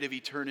in light of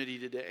eternity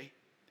today.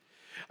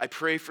 I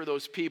pray for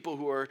those people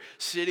who are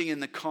sitting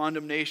in the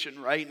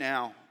condemnation right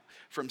now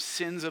from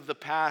sins of the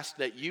past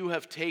that you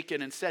have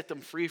taken and set them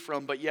free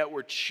from, but yet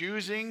we're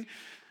choosing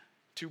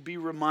to be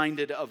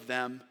reminded of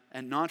them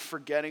and not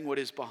forgetting what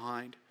is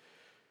behind.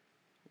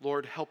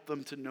 Lord, help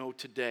them to know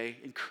today,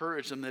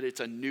 encourage them that it's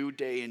a new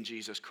day in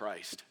Jesus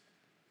Christ.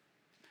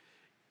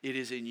 It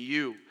is in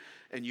you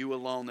and you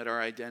alone that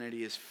our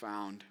identity is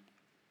found.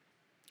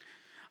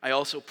 I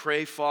also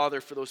pray,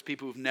 Father, for those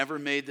people who've never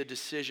made the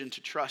decision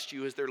to trust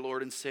you as their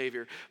Lord and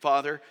Savior.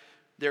 Father,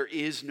 there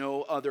is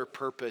no other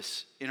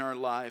purpose in our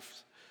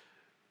lives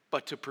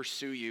but to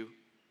pursue you.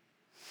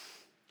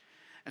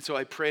 And so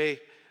I pray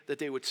that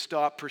they would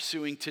stop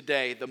pursuing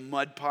today the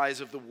mud pies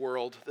of the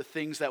world, the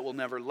things that will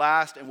never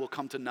last and will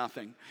come to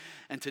nothing.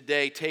 And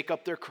today take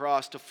up their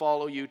cross to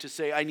follow you, to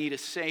say, I need a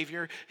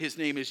Savior. His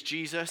name is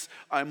Jesus.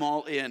 I'm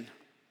all in,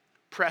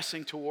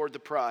 pressing toward the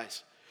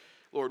prize.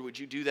 Lord, would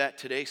you do that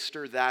today?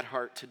 Stir that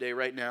heart today,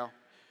 right now,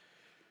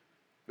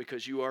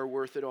 because you are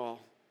worth it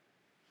all.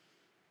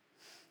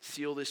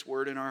 Seal this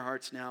word in our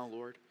hearts now,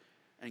 Lord,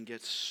 and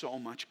get so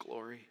much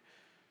glory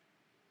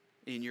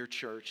in your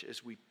church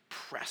as we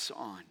press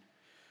on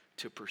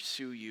to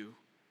pursue you.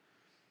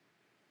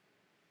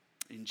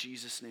 In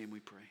Jesus' name we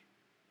pray.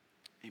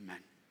 Amen.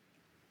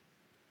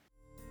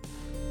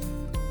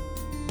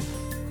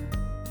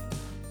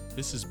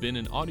 This has been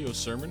an audio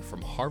sermon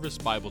from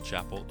Harvest Bible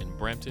Chapel in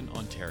Brampton,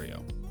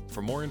 Ontario.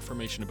 For more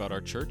information about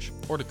our church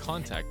or to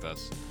contact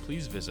us,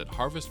 please visit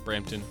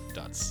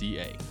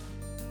harvestbrampton.ca.